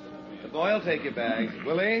address. The boy will take your bag.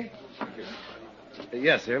 Will he?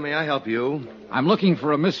 Yes, sir. May I help you? I'm looking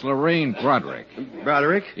for a Miss Lorraine Broderick.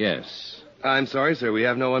 Broderick? Yes. I'm sorry, sir. We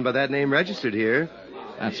have no one by that name registered here.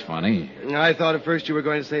 That's funny. I thought at first you were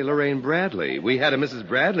going to say Lorraine Bradley. We had a Mrs.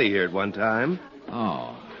 Bradley here at one time.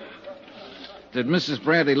 Oh. Did Mrs.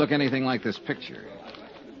 Bradley look anything like this picture?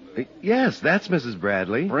 Yes, that's Mrs.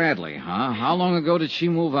 Bradley. Bradley, huh? How long ago did she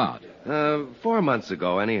move out? 4 months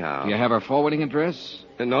ago, anyhow. Do you have her forwarding address?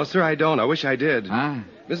 No, sir, I don't. I wish I did. Huh?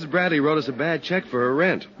 Mrs. Bradley wrote us a bad check for her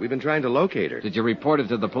rent. We've been trying to locate her. Did you report it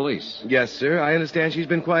to the police? Yes, sir. I understand she's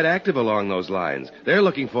been quite active along those lines. They're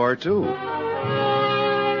looking for her, too.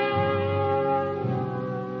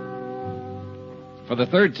 For the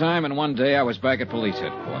 3rd time in one day, I was back at police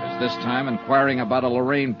headquarters, this time inquiring about a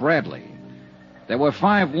Lorraine Bradley. There were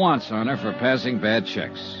 5 wants on her for passing bad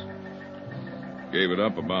checks. Gave it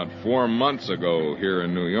up about 4 months ago here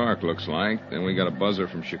in New York, looks like. Then we got a buzzer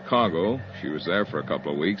from Chicago. She was there for a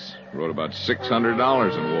couple of weeks. Wrote about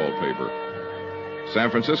 $600 in wallpaper.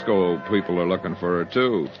 San Francisco people are looking for her,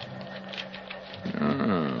 too.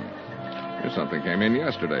 Here's something came in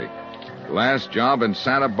yesterday. Last job in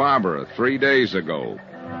Santa Barbara 3 days ago.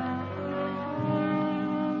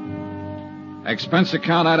 Expense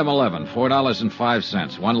account item 11,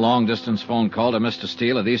 $4.05. One long-distance phone call to Mr.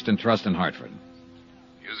 Steele at Eastern Trust in Hartford.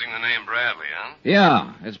 Using the name Bradley, huh?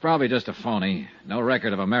 Yeah, it's probably just a phony. No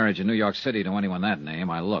record of a marriage in New York City to anyone that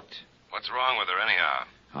name. I looked. What's wrong with her, anyhow?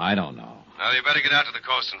 I don't know. Now, you better get out to the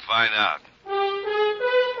coast and find out.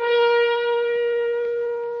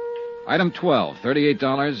 Item 12,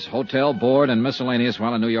 $38, hotel, board, and miscellaneous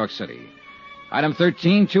while in New York City. Item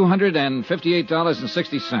 13,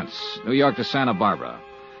 $258.60, New York to Santa Barbara.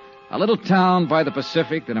 A little town by the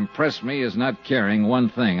Pacific that impressed me as not caring one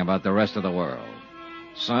thing about the rest of the world.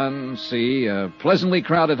 Sun, sea, a pleasantly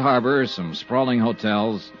crowded harbor, some sprawling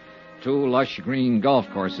hotels, 2 lush green golf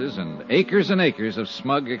courses, and acres of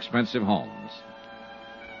smug, expensive homes.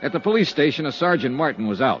 At the police station, a Sergeant Martin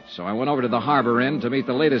was out, so I went over to the harbor inn to meet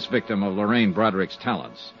the latest victim of Lorraine Broderick's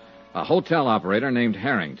talents, a hotel operator named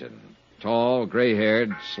Harrington. Tall,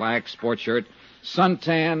 gray-haired, slack sport shirt,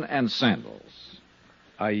 suntan, and sandals.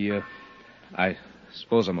 I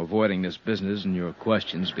suppose I'm avoiding this business and your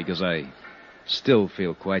questions because I still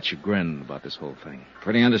feel quite chagrined about this whole thing.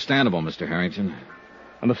 Pretty understandable, Mr. Harrington.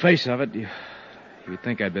 On the face of it, you'd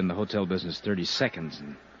think I'd been in the hotel business 30 seconds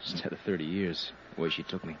instead of 30 years, the way she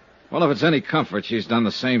took me. Well, if it's any comfort, she's done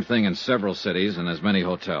the same thing in several cities and as many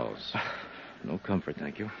hotels. No comfort,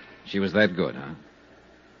 thank you. She was that good, huh?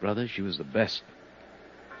 Brother, she was the best.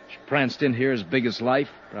 She pranced in here as big as life.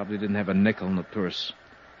 Probably didn't have a nickel in the purse.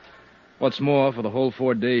 What's more, for the whole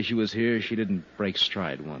 4 days she was here, she didn't break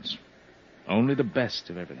stride once. Only the best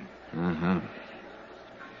of everything. Uh-huh.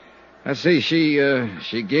 Let's see,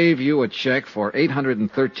 she gave you a check for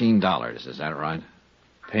 $813, is that right?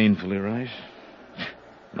 Painfully right.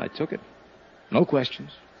 And I took it. No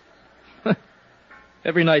questions.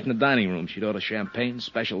 Every night in the dining room, she'd order champagne,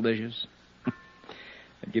 special dishes.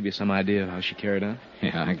 That'd give you some idea of how she carried on.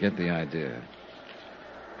 Yeah, I get the idea.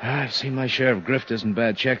 I've seen my share of grifters and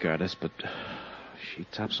bad check artists, but she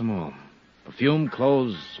tops them all. Perfume,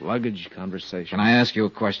 clothes, luggage, conversation. Can I ask you a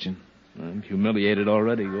question? I'm humiliated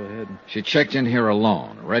already. Go ahead. She checked in here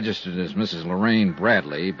alone, registered as Mrs. Lorraine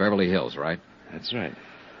Bradley, Beverly Hills, right? That's right.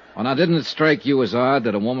 Well, now, didn't it strike you as odd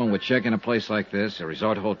that a woman would check in a place like this, a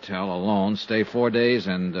resort hotel, alone, stay 4 days,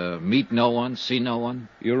 and meet no one, see no one?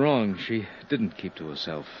 You're wrong. She didn't keep to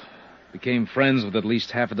herself. Became friends with at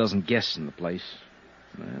least half a dozen guests in the place.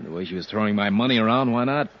 And the way she was throwing my money around, why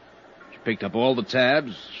not? She picked up all the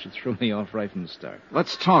tabs. She threw me off right from the start.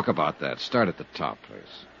 Let's talk about that. Start at the top,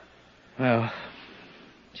 please. Well,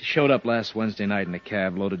 she showed up last Wednesday night in a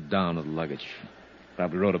cab loaded down with luggage.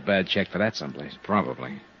 Probably wrote a bad check for that someplace.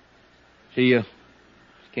 Probably. She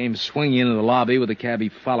came swinging into the lobby with the cabbie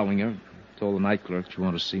following her. Told the night clerk she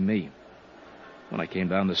wanted to see me. When I came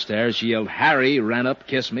down the stairs, she yelled, "Harry!" ran up,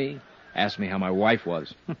 kissed me, asked me how my wife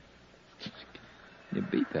was. You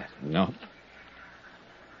beat that. No.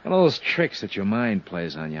 One of those tricks that your mind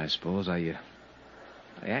plays on you, I suppose. I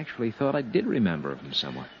actually thought I did remember her from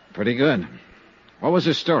somewhere. Pretty good. What was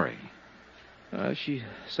her story? She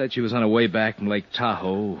said she was on her way back from Lake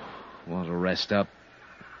Tahoe, wanted to rest up.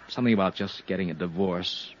 Something about just getting a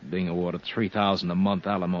divorce, being awarded $3,000 a month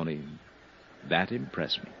alimony. That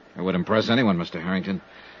impressed me. It would impress anyone, Mr. Harrington.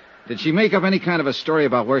 Did she make up any kind of a story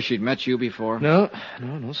about where she'd met you before? No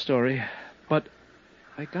story. But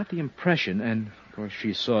I got the impression, and of course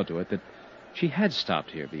she saw to it, that she had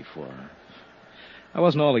stopped here before. I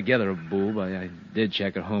wasn't altogether a boob. I did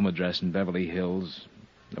check her home address in Beverly Hills.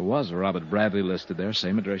 There was a Robert Bradley listed there,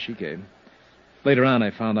 same address she gave. Later on, I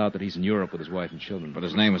found out that he's in Europe with his wife and children. But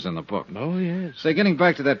his name was in the book. Oh, yes. Say, getting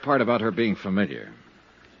back to that part about her being familiar.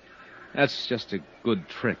 That's just a good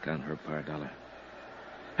trick on her part, Dollar.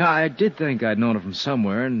 I did think I'd known her from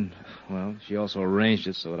somewhere, and, well, she also arranged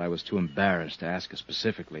it so that I was too embarrassed to ask her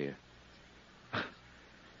specifically.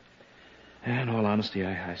 In all honesty,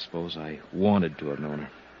 I suppose I wanted to have known her.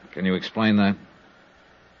 Can you explain that?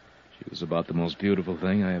 She was about the most beautiful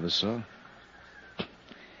thing I ever saw.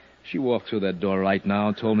 She walked through that door right now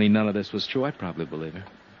and told me none of this was true. I'd probably believe her.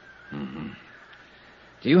 Mm-hmm.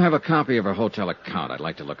 Do you have a copy of her hotel account? I'd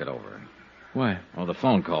like to look it over. Why? Oh, the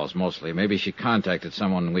phone calls, mostly. Maybe she contacted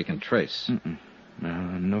someone we can trace.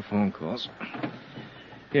 No phone calls.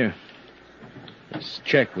 Here. This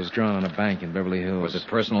check was drawn on a bank in Beverly Hills. Was it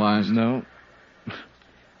personalized? No.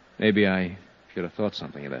 Maybe I should have thought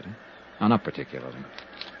something of that. Huh? Oh, not particularly.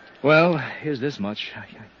 Well, here's this much. I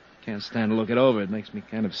can't stand to look it over. It makes me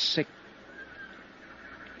kind of sick.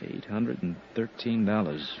 $813.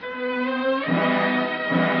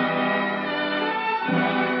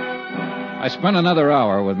 I spent another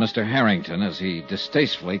hour with Mr. Harrington as he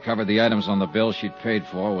distastefully covered the items on the bill she'd paid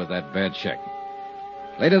for with that bad check.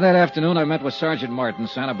 Later that afternoon, I met with Sergeant Martin,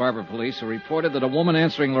 Santa Barbara Police, who reported that a woman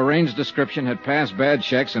answering Lorraine's description had passed bad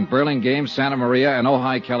checks in Burlingame, Santa Maria, and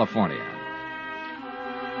Ojai, California.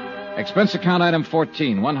 Expense account item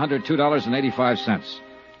 14, $102.85.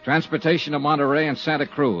 Transportation to Monterey and Santa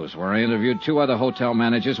Cruz, where I interviewed 2 other hotel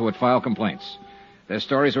managers who had filed complaints. Their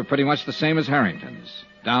stories were pretty much the same as Harrington's,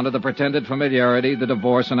 down to the pretended familiarity, the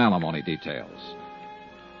divorce, and alimony details.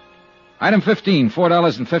 Item 15,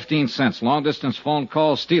 $4.15. Long-distance phone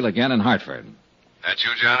call, Steele again in Hartford. That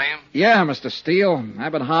you, Johnny? Yeah, Mr. Steele.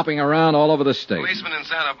 I've been hopping around all over the state. Policeman in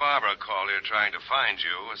Santa Barbara called here trying to find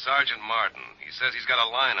you. Sergeant Martin. He says he's got a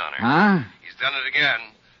line on her. Huh? He's done it again.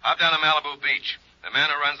 Hop down to Malibu Beach. The man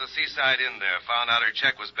who runs the seaside inn there found out her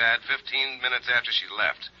check was bad 15 minutes after she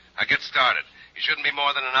left. Now get started. You shouldn't be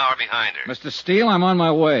more than an hour behind her. Mr. Steele, I'm on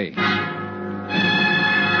my way.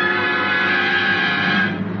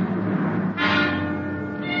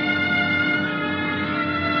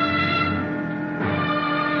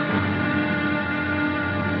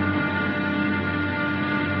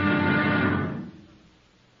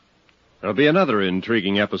 There'll be another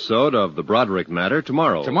intriguing episode of the Broderick matter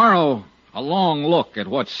tomorrow. Tomorrow, a long look at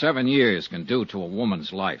what 7 years can do to a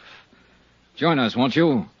woman's life. Join us, won't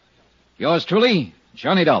you? Yours truly,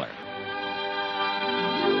 Johnny Dollar.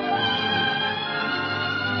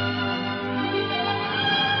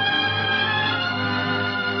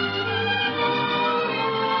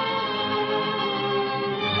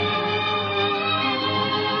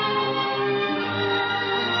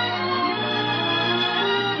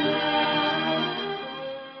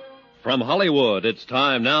 From Hollywood, it's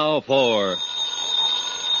time now for...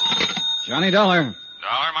 Johnny Dollar.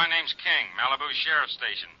 Dollar, my name's King, Malibu Sheriff's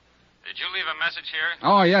Station. Did you leave a message here?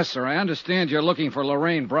 Oh, yes, sir. I understand you're looking for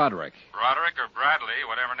Lorraine Broderick. Broderick or Bradley,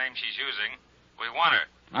 whatever name she's using. We want her.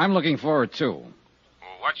 I'm looking for her, too.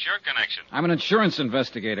 Well, what's your connection? I'm an insurance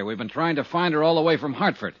investigator. We've been trying to find her all the way from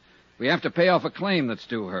Hartford. We have to pay off a claim that's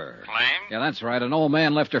due her. Claim? Yeah, that's right. An old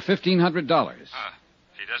man left her $1,500.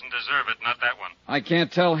 She doesn't deserve it, not that one. I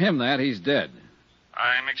can't tell him that. He's dead.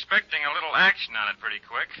 I'm expecting a little action on it pretty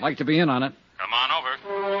quick. Like to be in on it. Come on over.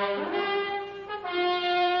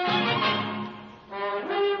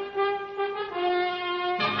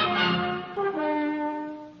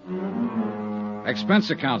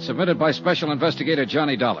 Expense account submitted by Special Investigator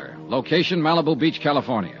Johnny Dollar. Location, Malibu Beach,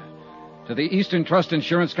 California. To the Eastern Trust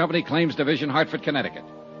Insurance Company, Claims Division, Hartford, Connecticut.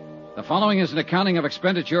 The following is an accounting of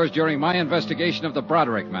expenditures during my investigation of the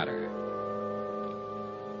Broderick matter.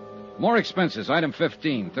 More expenses, item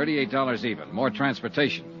 15, $38 even. More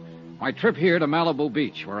transportation. My trip here to Malibu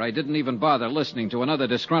Beach, where I didn't even bother listening to another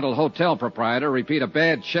disgruntled hotel proprietor repeat a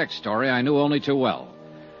bad check story I knew only too well.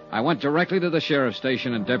 I went directly to the sheriff's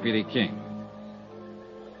station and Deputy King.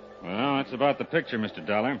 Well, that's about the picture, Mr.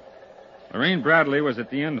 Dollar. Lorraine Bradley was at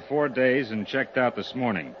the inn 4 days and checked out this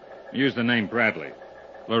morning. Used the name Bradley.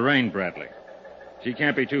 Lorraine Bradley. She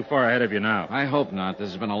can't be too far ahead of you now. I hope not.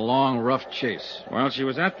 This has been a long, rough chase. While she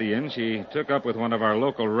was at the inn, she took up with one of our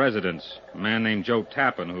local residents, a man named Joe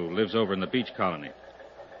Tappan, who lives over in the beach colony.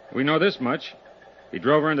 We know this much. He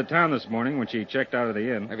drove her into town this morning when she checked out of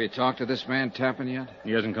the inn. Have you talked to this man Tappan yet?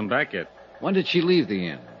 He hasn't come back yet. When did she leave the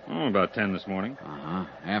inn? Oh, about 10 this morning. Uh-huh.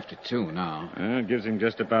 After 2 now. It gives him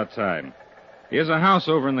just about time. He has a house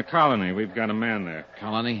over in the colony. We've got a man there.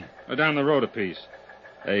 Colony? Down the road a piece.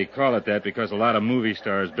 They call it that because a lot of movie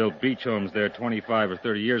stars built beach homes there 25 or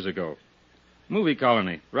 30 years ago. Movie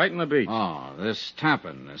colony, right in the beach. Oh, this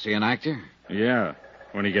Tappan, is he an actor? Yeah,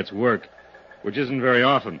 when he gets work, which isn't very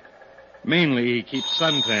often. Mainly, he keeps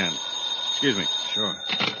suntan. Excuse me. Sure.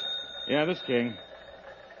 Yeah, this King.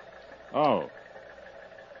 Oh.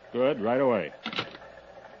 Good, right away.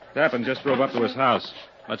 Tappan just drove up to his house.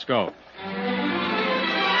 Let's go.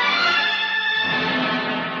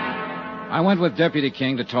 I went with Deputy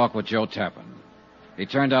King to talk with Joe Tappan. He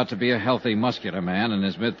turned out to be a healthy, muscular man in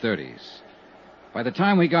his mid-30s. By the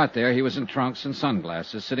time we got there, he was in trunks and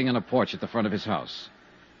sunglasses, sitting on a porch at the front of his house.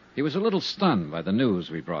 He was a little stunned by the news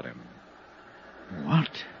we brought him.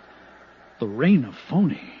 What? Lorraine a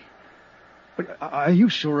phony? But are you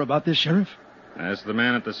sure about this, Sheriff? That's the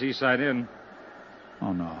man at the Seaside Inn.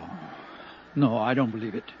 Oh, no. No, I don't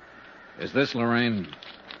believe it. Is this Lorraine?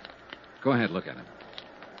 Go ahead, look at him.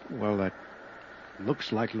 Well, that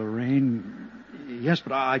looks like Lorraine. Yes,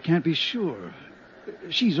 but I can't be sure.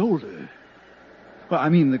 She's older. Well, I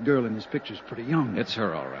mean, the girl in this picture's pretty young. It's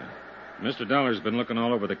her, all right. Mr. Dollar's been looking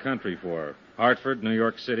all over the country for her. Hartford, New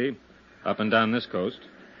York City, up and down this coast.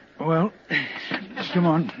 Well, come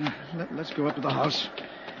on. Let's go up to the house.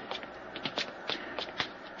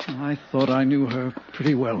 I thought I knew her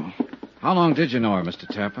pretty well. How long did you know her, Mr.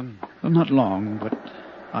 Tappan? Well, not long, but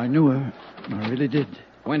I knew her. I really did.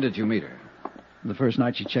 When did you meet her? The first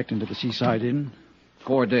night she checked into the Seaside Inn.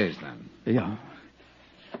 4 days, then? Yeah.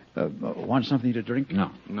 Want something to drink?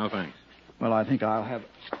 No. No, thanks. Well, I think I'll have...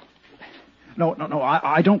 No.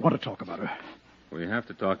 I don't want to talk about her. We have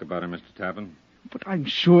to talk about her, Mr. Tappan. But I'm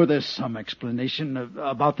sure there's some explanation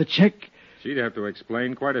about the check. She'd have to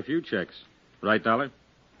explain quite a few checks. Right, Dollar?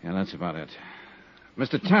 Yeah, that's about it.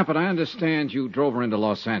 Mr. Tappan, I understand you drove her into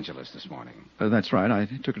Los Angeles this morning. That's right. I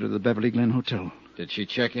took her to the Beverly Glen Hotel. Did she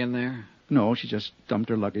check in there? No, she just dumped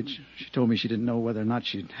her luggage. She told me she didn't know whether or not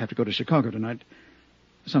she'd have to go to Chicago tonight.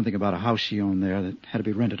 Something about a house she owned there that had to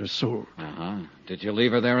be rented or sold. Uh-huh. Did you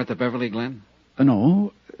leave her there at the Beverly Glen?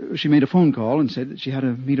 No. She made a phone call and said that she had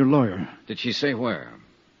to meet her lawyer. Did she say where?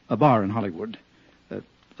 A bar in Hollywood. The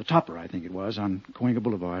Topper, I think it was, on Cahuenga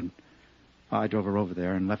Boulevard. I drove her over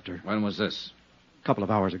there and left her. When was this? A couple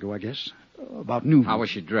of hours ago, I guess. About noon. How was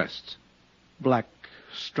she dressed? Black,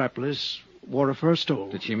 strapless, wore a fur stole.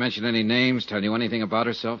 Did she mention any names, tell you anything about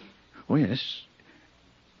herself? Oh, yes.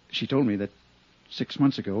 She told me that 6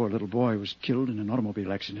 months ago, a little boy was killed in an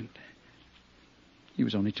automobile accident. He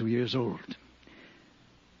was only 2 years old.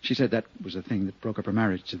 She said that was the thing that broke up her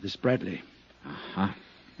marriage to this Bradley. Uh-huh.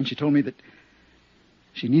 And she told me that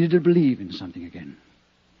she needed to believe in something again.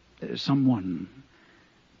 Someone.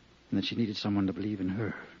 And that she needed someone to believe in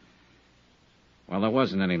her. Well, there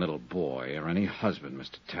wasn't any little boy or any husband,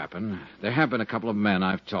 Mr. Tappan. There have been a couple of men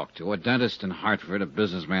I've talked to, a dentist in Hartford, a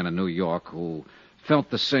businessman in New York, who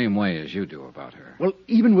felt the same way as you do about her. Well,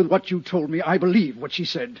 even with what you told me, I believe what she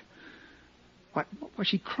said. Why,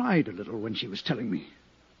 she cried a little when she was telling me.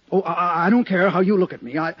 Oh, I don't care how you look at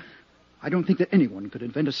me. I don't think that anyone could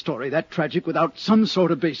invent a story that tragic without some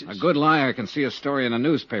sort of basis. A good liar can see a story in a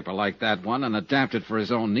newspaper like that one and adapt it for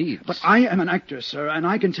his own needs. But I am an actor, sir, and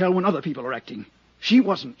I can tell when other people are acting. She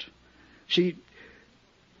wasn't. She...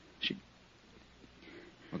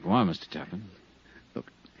 Well, go on, Mr. Tappan. Look,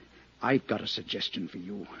 I've got a suggestion for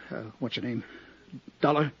you. What's your name?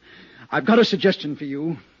 Dollar. I've got a suggestion for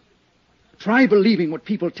you. Try believing what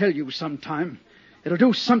people tell you sometime. It'll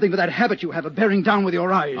do something with that habit you have of bearing down with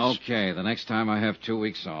your eyes. Okay, the next time I have 2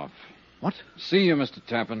 weeks off. What? See you, Mr.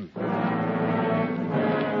 Tappan.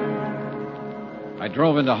 I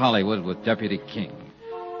drove into Hollywood with Deputy King.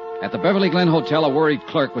 At the Beverly Glen Hotel, a worried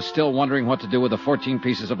clerk was still wondering what to do with the 14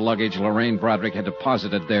 pieces of luggage Lorraine Broderick had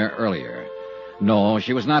deposited there earlier. No,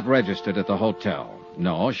 she was not registered at the hotel.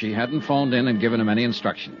 No, she hadn't phoned in and given him any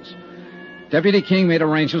instructions. Deputy King made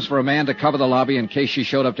arrangements for a man to cover the lobby in case she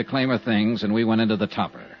showed up to claim her things, and we went into the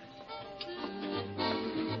topper.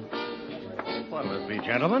 What'll it be,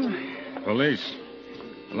 gentlemen? Police.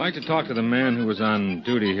 I'd like to talk to the man who was on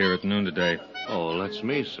duty here at noon today. Oh, that's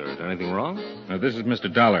me, sir. Is anything wrong? This is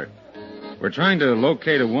Mr. Dollar. We're trying to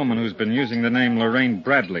locate a woman who's been using the name Lorraine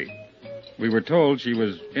Bradley. We were told she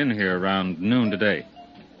was in here around noon today.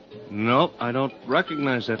 Nope, I don't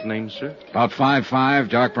recognize that name, sir. About 5'5",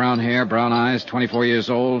 dark brown hair, brown eyes, 24 years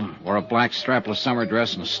old, wore a black strapless summer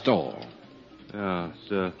dress and a stole. Yeah,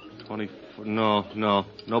 it's 24. No.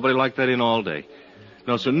 Nobody like that in all day.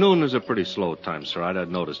 No, so noon is a pretty slow time, sir. I'd have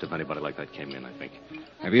noticed if anybody like that came in, I think.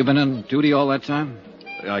 Have you been on duty all that time?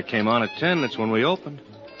 I came on at 10. That's when we opened.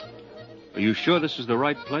 Are you sure this is the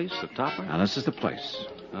right place, the topper? Now, this is the place.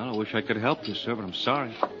 Well, I wish I could help you, sir, but I'm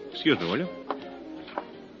sorry. Excuse me, will you?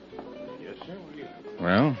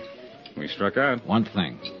 Well, we struck out. One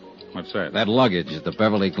thing. What's that? That luggage at the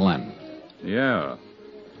Beverly Glen. Yeah.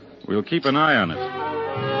 We'll keep an eye on it.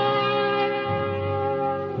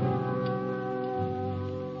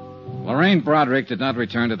 Lorraine Broderick did not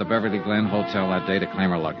return to the Beverly Glen Hotel that day to claim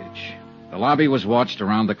her luggage. The lobby was watched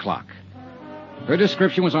around the clock. Her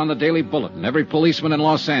description was on the Daily Bulletin. Every policeman in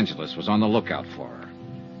Los Angeles was on the lookout for her.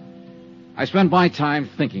 I spent my time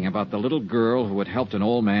thinking about the little girl who had helped an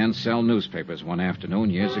old man sell newspapers one afternoon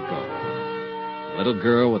years ago. A little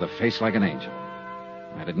girl with a face like an angel.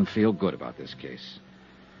 I didn't feel good about this case.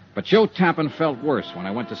 But Joe Tappan felt worse when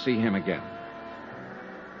I went to see him again.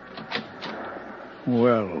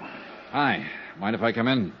 Well. Hi. Mind if I come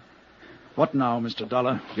in? What now, Mr.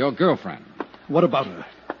 Dollar? Your girlfriend. What about her?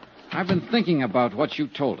 I've been thinking about what you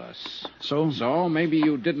told us. So? So maybe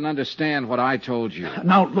you didn't understand what I told you.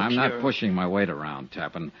 Now, look I'm not pushing my weight around,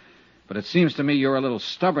 Tappan. But it seems to me you're a little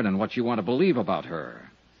stubborn in what you want to believe about her.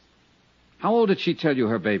 How old did she tell you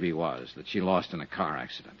her baby was that she lost in a car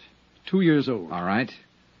accident? 2 years old. All right.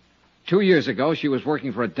 2 years ago, she was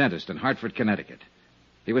working for a dentist in Hartford, Connecticut.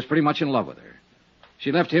 He was pretty much in love with her.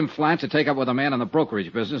 She left him flat to take up with a man in the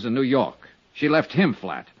brokerage business in New York. She left him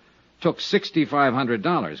flat. Took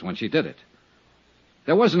 $6,500 when she did it.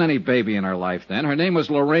 There wasn't any baby in her life then. Her name was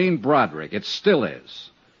Lorraine Broderick. It still is.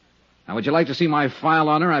 Now, would you like to see my file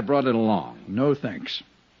on her? I brought it along. No, thanks.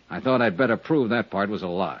 I thought I'd better prove that part was a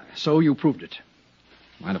lie. So you proved it.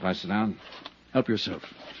 Mind if I sit down? Help yourself.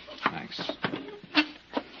 Thanks.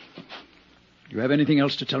 You have anything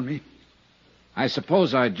else to tell me? I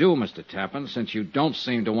suppose I do, Mr. Tappan, since you don't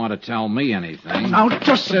seem to want to tell me anything. Now,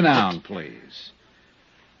 just sit down, please.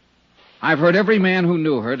 I've heard every man who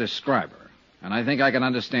knew her describe her, and I think I can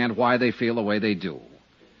understand why they feel the way they do.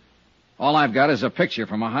 All I've got is a picture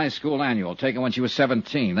from a high school annual taken when she was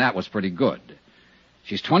 17. That was pretty good.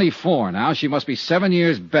 She's 24 now. She must be 7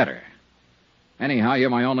 years better. Anyhow, you're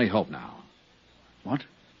my only hope now. What?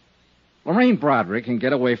 Lorraine Broderick can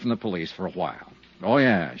get away from the police for a while. Oh,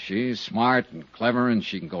 yeah, she's smart and clever, and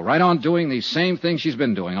she can go right on doing the same thing she's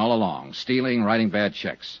been doing all along, stealing, writing bad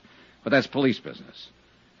checks. But that's police business.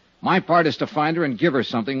 My part is to find her and give her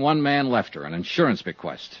something one man left her, an insurance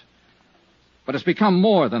bequest. But it's become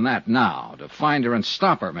more than that now, to find her and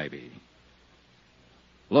stop her, maybe.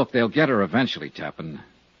 Look, they'll get her eventually, Tappan.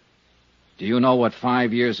 Do you know what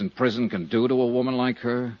 5 years in prison can do to a woman like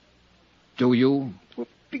her? Do you? Well,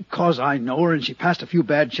 because I know her and she passed a few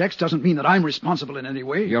bad checks doesn't mean that I'm responsible in any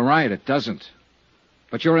way. You're right, it doesn't.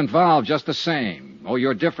 But you're involved just the same. Oh,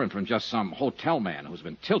 you're different from just some hotel man who's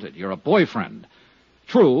been tilted. You're a boyfriend.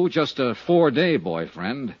 True, just a 4-day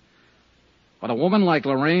boyfriend. But a woman like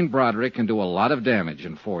Lorraine Broderick can do a lot of damage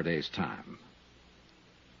in 4 days' time.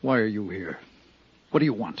 Why are you here? What do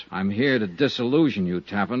you want? I'm here to disillusion you,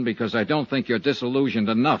 Tappan, because I don't think you're disillusioned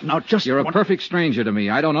enough. Now, just... You're a perfect stranger to me.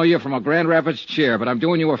 I don't know you from a Grand Rapids chair, but I'm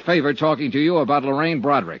doing you a favor talking to you about Lorraine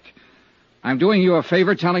Broderick. I'm doing you a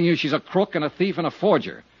favor telling you she's a crook and a thief and a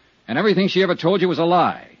forger, and everything she ever told you was a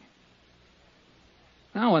lie.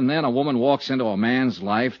 Now and then a woman walks into a man's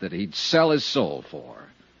life that he'd sell his soul for.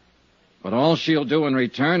 But all she'll do in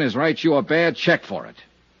return is write you a bad check for it.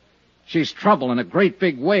 She's trouble in a great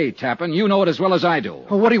big way, Tappan. You know it as well as I do.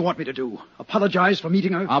 Oh, what do you want me to do? Apologize for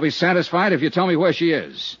meeting her? I'll be satisfied if you tell me where she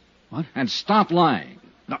is. What? And stop lying.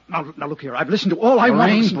 Now, look here. I've listened to all I want to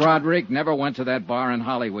Lorraine listen to. Broderick never went to that bar in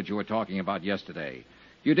Hollywood you were talking about yesterday.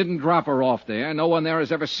 You didn't drop her off there. No one there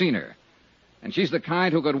has ever seen her. And she's the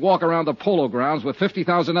kind who could walk around the polo grounds with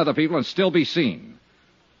 50,000 other people and still be seen.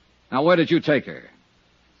 Now, where did you take her?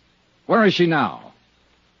 Where is she now?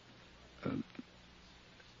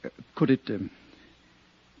 Could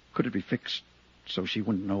it be fixed so she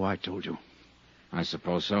wouldn't know I told you? I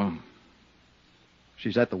suppose so.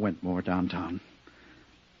 She's at the Wentmore downtown.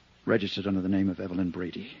 Registered under the name of Evelyn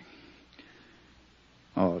Brady.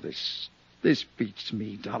 Oh, this beats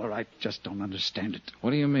me, Dollar. I just don't understand it. What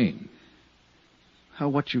do you mean? How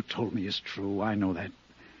what you told me is true. I know that.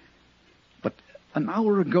 But an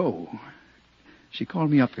hour ago, she called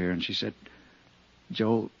me up here and she said,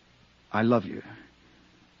 Joe, I love you.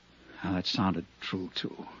 Now, that sounded true,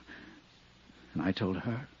 too. And I told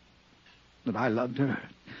her that I loved her.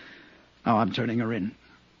 Now I'm turning her in.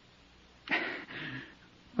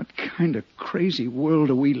 What kind of crazy world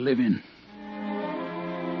do we live in?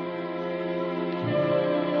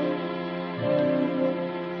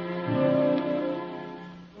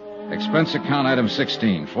 Expense account item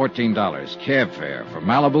 16, $14. Cab fare from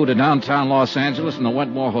Malibu to downtown Los Angeles in the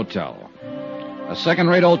Wentmore Hotel. A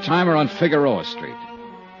second-rate old-timer on Figueroa Street.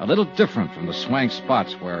 A little different from the swank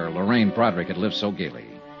spots where Lorraine Broderick had lived so gaily.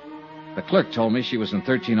 The clerk told me she was in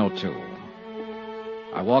 1302.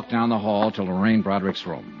 I walked down the hall to Lorraine Broderick's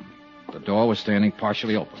room. The door was standing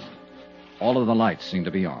partially open. All of the lights seemed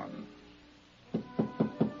to be on.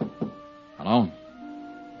 Hello?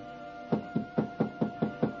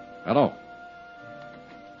 Hello?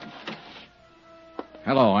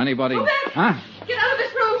 Hello, anybody? Go back! Huh? Get out of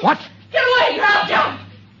this room! What? Get away, or I'll jump!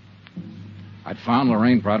 I'd found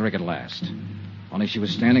Lorraine Broderick at last. Only she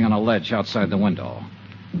was standing on a ledge outside the window,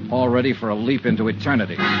 all ready for a leap into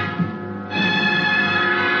eternity.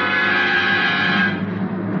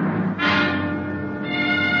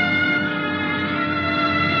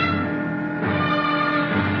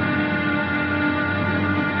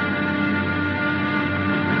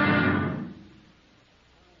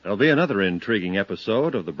 There'll be another intriguing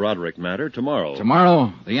episode of the Broderick matter tomorrow.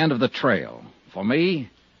 Tomorrow, the end of the trail. For me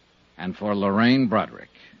and for Lorraine Broderick.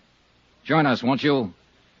 Join us, won't you?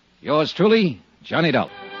 Yours truly, Johnny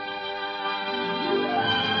Dollar.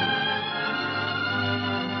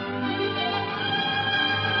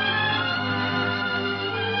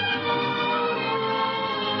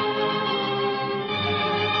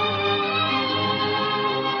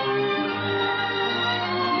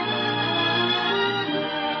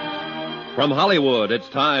 From Hollywood, it's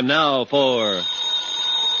time now for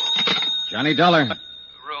Johnny Dollar.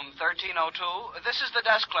 Room 1302. This is the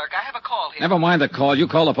desk clerk. I have a call here. Never mind the call. You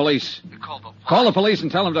call the police. You call the police? Call the police and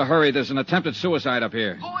tell them to hurry. There's an attempted suicide up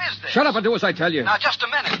here. Who is this? Shut up and do as I tell you. Now, just a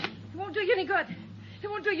minute. It won't do you any good. It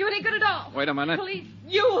won't do you any good at all. Wait a minute. Police,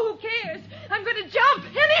 you, who cares? I'm going to jump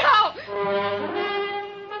anyhow.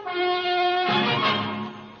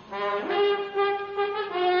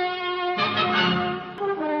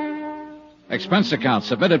 Expense account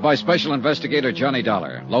submitted by Special Investigator Johnny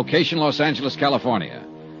Dollar. Location, Los Angeles, California.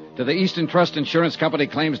 To the Eastern Trust Insurance Company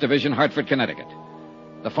Claims Division, Hartford, Connecticut.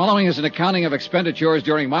 The following is an accounting of expenditures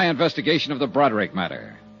during my investigation of the Broderick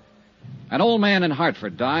matter. An old man in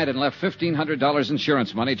Hartford died and left $1,500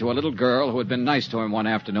 insurance money to a little girl who had been nice to him one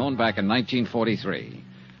afternoon back in 1943.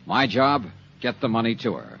 My job, get the money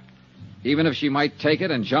to her. Even if she might take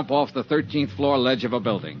it and jump off the 13th floor ledge of a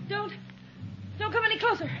building. Don't come any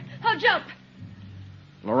closer. I'll jump.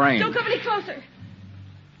 Lorraine. Don't come any closer.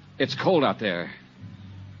 It's cold out there.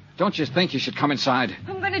 Don't you think you should come inside?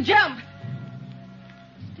 I'm going to jump.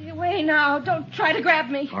 Stay away now. Don't try to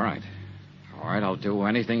grab me. All right. All right, I'll do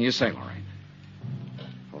anything you say, Lorraine.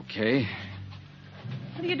 Okay.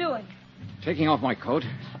 What are you doing? Taking off my coat.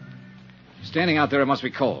 Standing out there, it must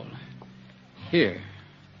be cold. Here.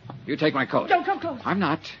 You take my coat. Don't come close. I'm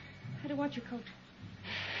not. I don't want your coat.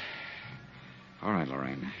 All right,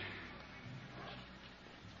 Lorraine.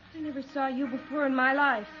 I never saw you before in my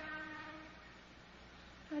life.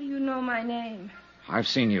 How do you know my name? I've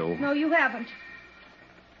seen you. No, you haven't.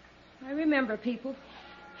 I remember people.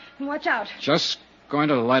 And watch out. Just going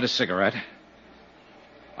to light a cigarette.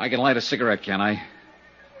 I can light a cigarette, can I?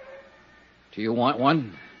 Do you want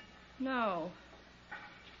one? No.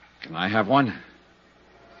 Can I have one?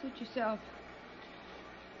 Suit yourself.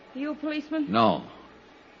 Are you a policeman? No.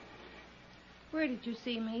 Where did you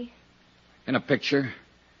see me? In a picture.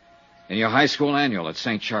 In your high school annual at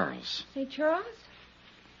St. Charles. St. Charles?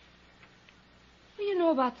 What do you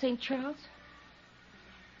know about St. Charles?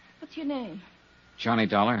 What's your name? Johnny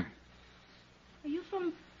Dollar? Are you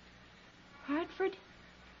from Hartford?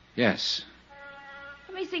 Yes.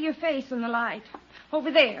 Let me see your face in the light.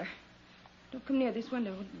 Over there. Don't come near this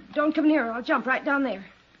window. Don't come near, or I'll jump right down there.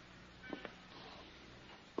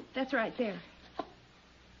 That's right there.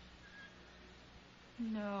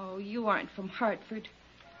 No, you aren't from Hartford.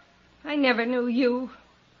 I never knew you.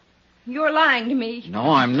 You're lying to me. No,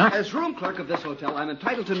 I'm not. As room clerk of this hotel, I'm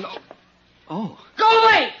entitled to know... Oh. Go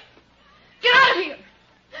away! Get out of here!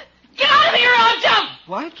 Get out of here or I'll jump!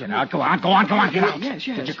 What? Get out. Go on, get out. Yes.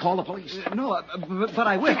 Did you call the police? No, but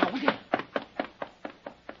I will. I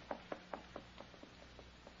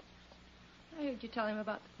heard you tell him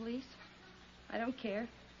about the police. I don't care.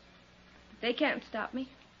 They can't stop me.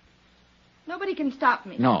 Nobody can stop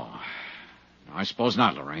me. No, I suppose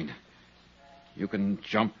not, Lorraine. You can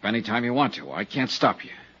jump any time you want to. I can't stop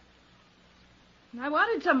you. I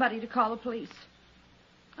wanted somebody to call the police.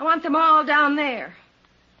 I want them all down there.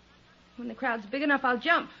 When the crowd's big enough, I'll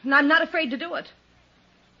jump. And I'm not afraid to do it.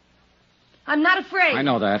 I'm not afraid. I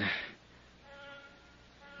know that.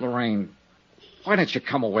 Lorraine, why don't you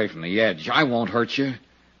come away from the edge? I won't hurt you.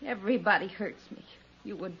 Everybody hurts me.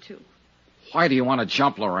 You would, too. Why do you want to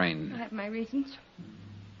jump, Lorraine? I have my reasons.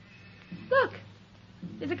 Look.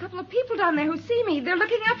 There's a couple of people down there who see me. They're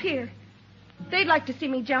looking up here. They'd like to see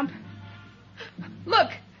me jump.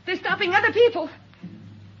 Look. They're stopping other people.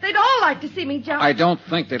 They'd all like to see me jump. I don't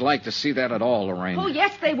think they'd like to see that at all, Lorraine. Oh,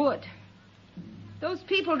 yes, they would. Those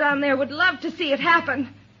people down there would love to see it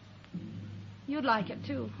happen. You'd like it,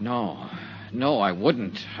 too. No, I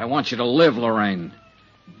wouldn't. I want you to live, Lorraine.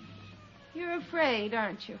 You're afraid,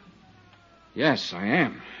 aren't you? Yes, I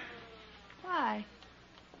am. Why?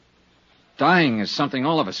 Dying is something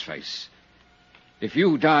all of us face. If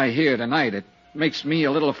you die here tonight, it makes me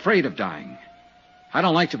a little afraid of dying. I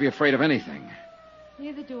don't like to be afraid of anything.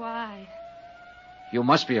 Neither do I. You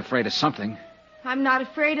must be afraid of something. I'm not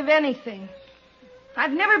afraid of anything.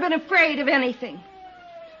 I've never been afraid of anything.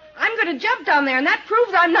 I'm going to jump down there, and that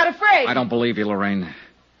proves I'm not afraid. I don't believe you, Lorraine.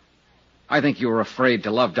 I think you were afraid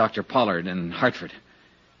to love Dr. Pollard in Hartford.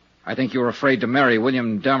 I think you were afraid to marry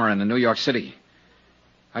William Dehner in New York City.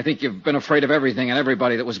 I think you've been afraid of everything and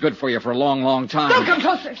everybody that was good for you for a long, long time. Don't come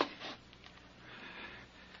closer.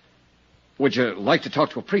 Would you like to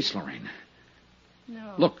talk to a priest, Lorraine?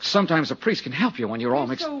 No. Look, sometimes a priest can help you when you're all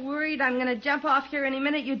mixed... I'm so worried I'm going to jump off here any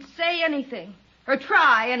minute you'd say anything. Or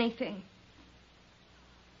try anything.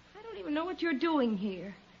 I don't even know what you're doing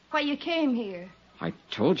here. Why you came here. I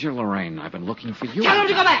told you, Lorraine, I've been looking for you. Tell him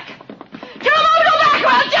to go back. Tell him to go back or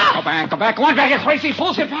I'll jump. Go back. Go on back, you crazy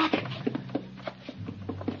fools. Get back.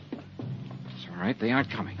 It's all right. They aren't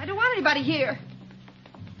coming. I don't want anybody here.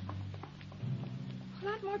 A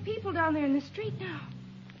lot more people down there in the street now.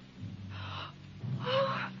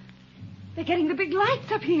 Oh, they're getting the big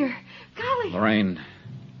lights up here. Golly. Lorraine,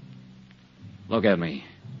 look at me.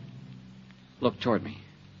 Look toward me.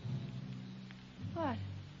 What?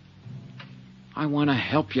 I want to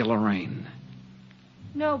help you, Lorraine.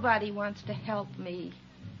 Nobody wants to help me.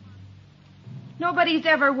 Nobody's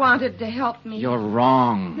ever wanted to help me. You're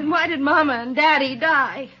wrong. Then why did Mama and Daddy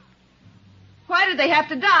die? Why did they have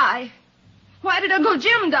to die? Why did Uncle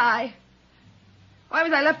Jim die? Why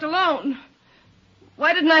was I left alone?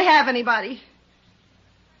 Why didn't I have anybody?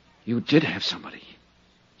 You did have somebody.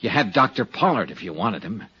 You had Dr. Pollard if you wanted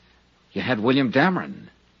him. You had William Dameron.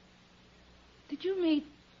 Did you meet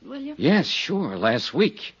William? Yes, sure, last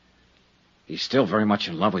week. He's still very much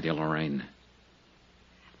in love with you, Lorraine.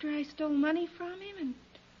 After I stole money from him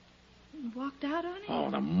and walked out on him? Oh,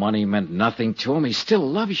 the money meant nothing to him. He still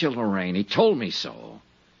loves you, Lorraine. He told me so.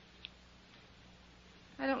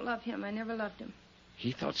 I don't love him. I never loved him.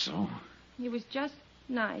 He thought so. He was just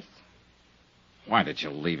nice. Why did you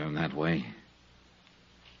leave him that way?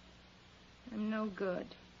 I'm no good.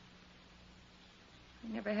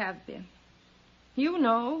 I never have been. You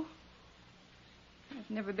know. I've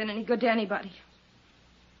never been any good to anybody.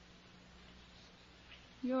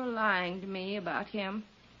 You're lying to me about him.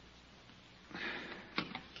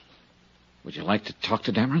 Would you like to talk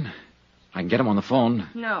to Dameron? I can get him on the phone.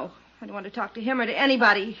 No. I don't want to talk to him or to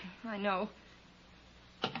anybody I know.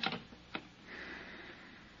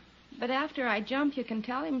 But after I jump, you can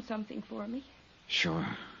tell him something for me. Sure.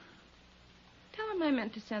 Tell him I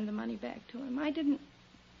meant to send the money back to him. I didn't.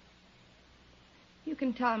 You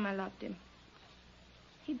can tell him I loved him.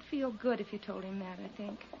 He'd feel good if you told him that, I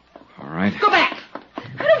think. All right. Go back!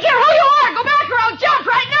 I don't care who you are! Go back or I'll jump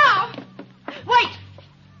right now! Wait!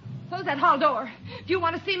 Close that hall door. If you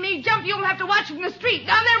want to see me jump, you'll have to watch from the street,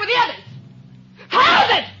 down there with the others. Close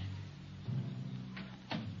it!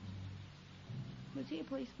 Was he a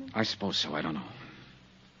policeman? I suppose so. I don't know.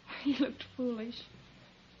 He looked foolish.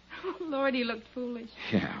 Oh, Lord, he looked foolish.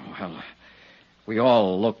 Yeah, well, we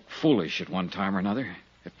all look foolish at one time or another.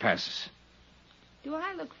 It passes. Do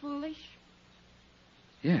I look foolish?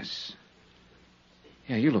 Yes.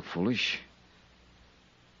 Yeah, you look foolish.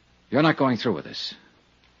 You're not going through with this.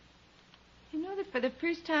 You know that for the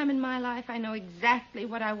first time in my life, I know exactly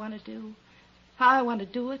what I want to do, how I want to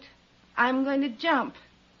do it. I'm going to jump.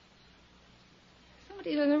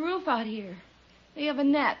 Somebody's on the roof out here. They have a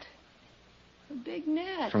net. A big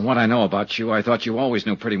net. From what I know about you, I thought you always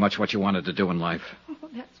knew pretty much what you wanted to do in life. Oh,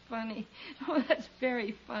 that's funny. Oh, that's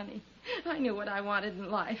very funny. I knew what I wanted in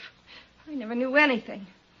life. I never knew anything.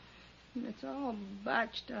 And it's all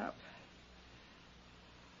botched up.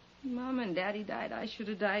 Mom and Daddy died. I should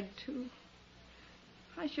have died, too.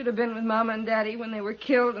 I should have been with Mama and Daddy when they were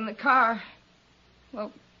killed in the car.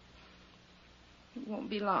 Well, it won't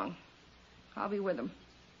be long. I'll be with them.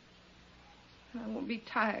 I won't be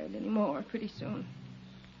tired anymore pretty soon.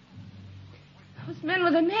 Those men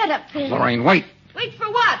with a net up there. Lorraine, wait. Wait for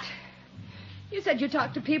what? You said you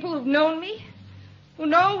talked to people who've known me, who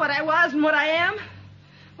know what I was and what I am.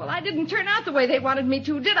 Well, I didn't turn out the way they wanted me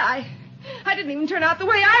to, did I? I didn't even turn out the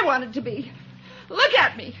way I wanted to be. Look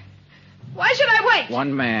at me. Why should I wait?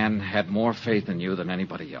 One man had more faith in you than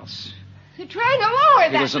anybody else. They're trying to lower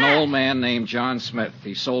that He was an old man named John Smith.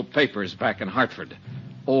 He sold papers back in Hartford.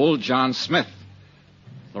 Old John Smith.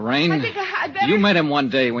 Lorraine, I think I'd better... you met him one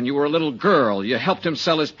day when you were a little girl. You helped him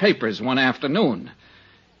sell his papers one afternoon.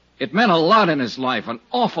 It meant a lot in his life, an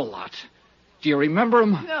awful lot. Do you remember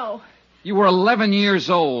him? No. You were 11 years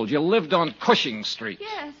old. You lived on Cushing Street.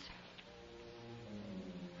 Yes.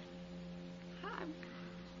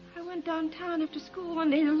 I went downtown after school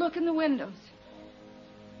one day to look in the windows.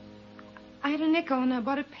 I had a nickel and I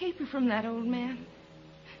bought a paper from that old man.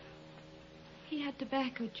 He had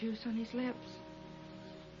tobacco juice on his lips.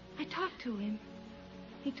 I talked to him.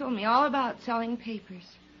 He told me all about selling papers.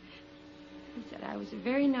 He said I was a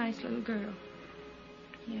very nice little girl.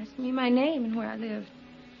 He asked me my name and where I lived.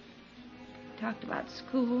 He talked about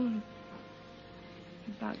school and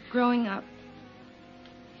about growing up.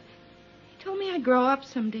 He told me I'd grow up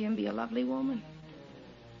someday and be a lovely woman.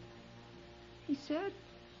 He said,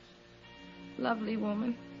 lovely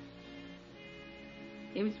woman.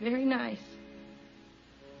 He was very nice.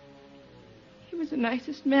 He was the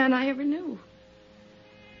nicest man I ever knew.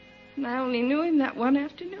 And I only knew him that one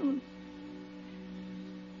afternoon.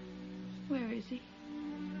 Where is he?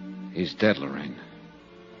 He's dead, Lorraine.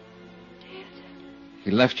 Dead?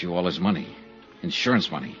 He left you all his money. Insurance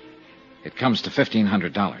money. It comes to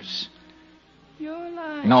 $1,500. You're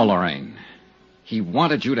lying. No, Lorraine. He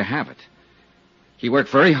wanted you to have it. He worked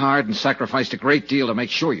very hard and sacrificed a great deal to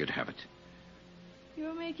make sure you'd have it.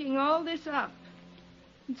 You're making all this up.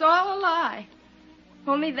 It's all a lie.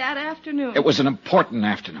 Only that afternoon. It was an important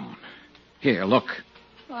afternoon. Here, look.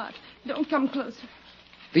 What? Don't come closer.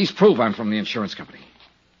 These prove I'm from the insurance company.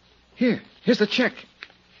 Here's the check.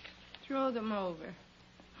 Throw them over.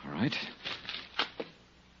 All right.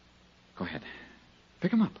 Go ahead. Pick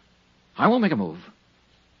them up. I won't make a move.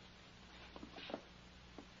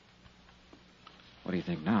 What do you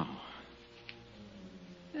think now?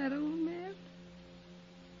 That old man?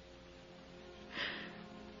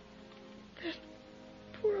 That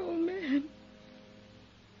poor old man.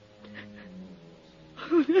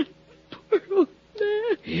 Oh, that poor old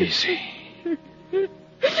man. Easy.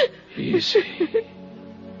 Easy.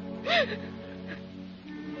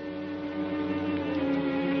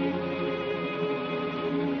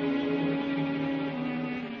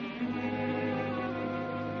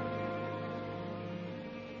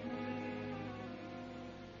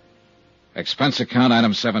 Expense account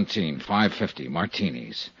item 17, $5.50,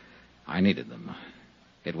 martinis. I needed them.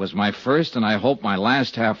 It was my first and I hope my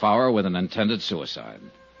last half hour with an intended suicide.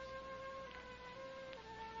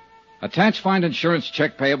 Attach find insurance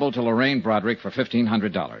check payable to Lorraine Broderick for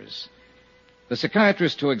 $1,500. The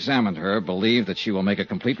psychiatrist who examined her believed that she will make a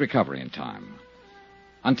complete recovery in time.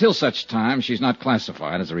 Until such time, she's not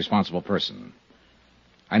classified as a responsible person.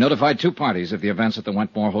 I notified two parties of the events at the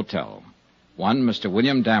Wentmore Hotel. One, Mr.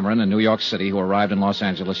 William Dameron in New York City, who arrived in Los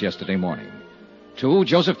Angeles yesterday morning. 2,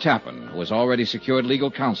 Joseph Tappan, who has already secured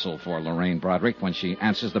legal counsel for Lorraine Broderick when she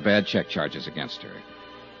answers the bad check charges against her.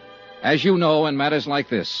 As you know, in matters like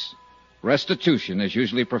this, restitution is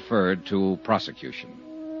usually preferred to prosecution.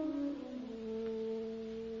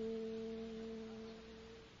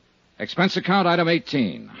 Expense account item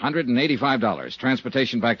 18, $185.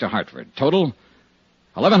 Transportation back to Hartford. Total,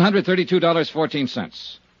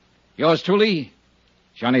 $1,132.14. Yours truly,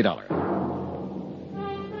 Johnny Dollar.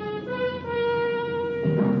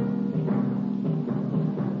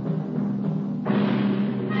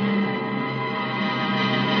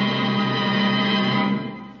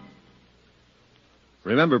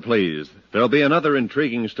 Remember, please, there'll be another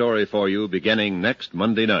intriguing story for you beginning next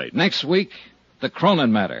Monday night. Next week, the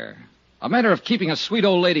Cronin matter. A matter of keeping a sweet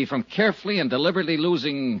old lady from carefully and deliberately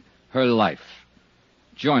losing her life.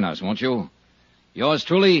 Join us, won't you? Yours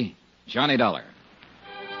truly, Johnny Dollar.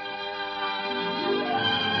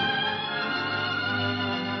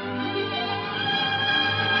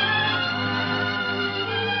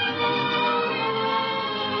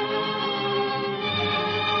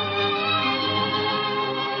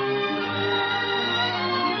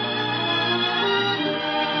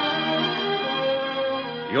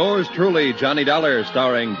 Yours truly, Johnny Dollar,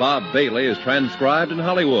 starring Bob Bailey, is transcribed in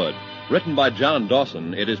Hollywood. Written by John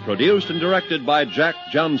Dawson, it is produced and directed by Jack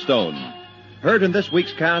Johnstone. Heard in this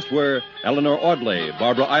week's cast were Eleanor Audley,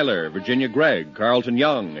 Barbara Eiler, Virginia Gregg, Carleton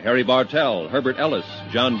Young, Harry Bartell, Herbert Ellis,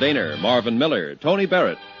 John Dehner, Marvin Miller, Tony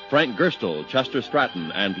Barrett, Frank Gerstle, Chester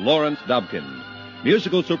Stratton, and Lawrence Dobkin.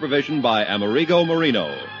 Musical supervision by Amerigo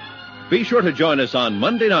Marino. Be sure to join us on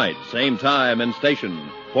Monday night, same time and station,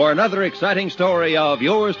 for another exciting story of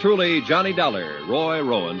yours truly, Johnny Dollar. Roy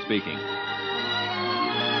Rowan speaking.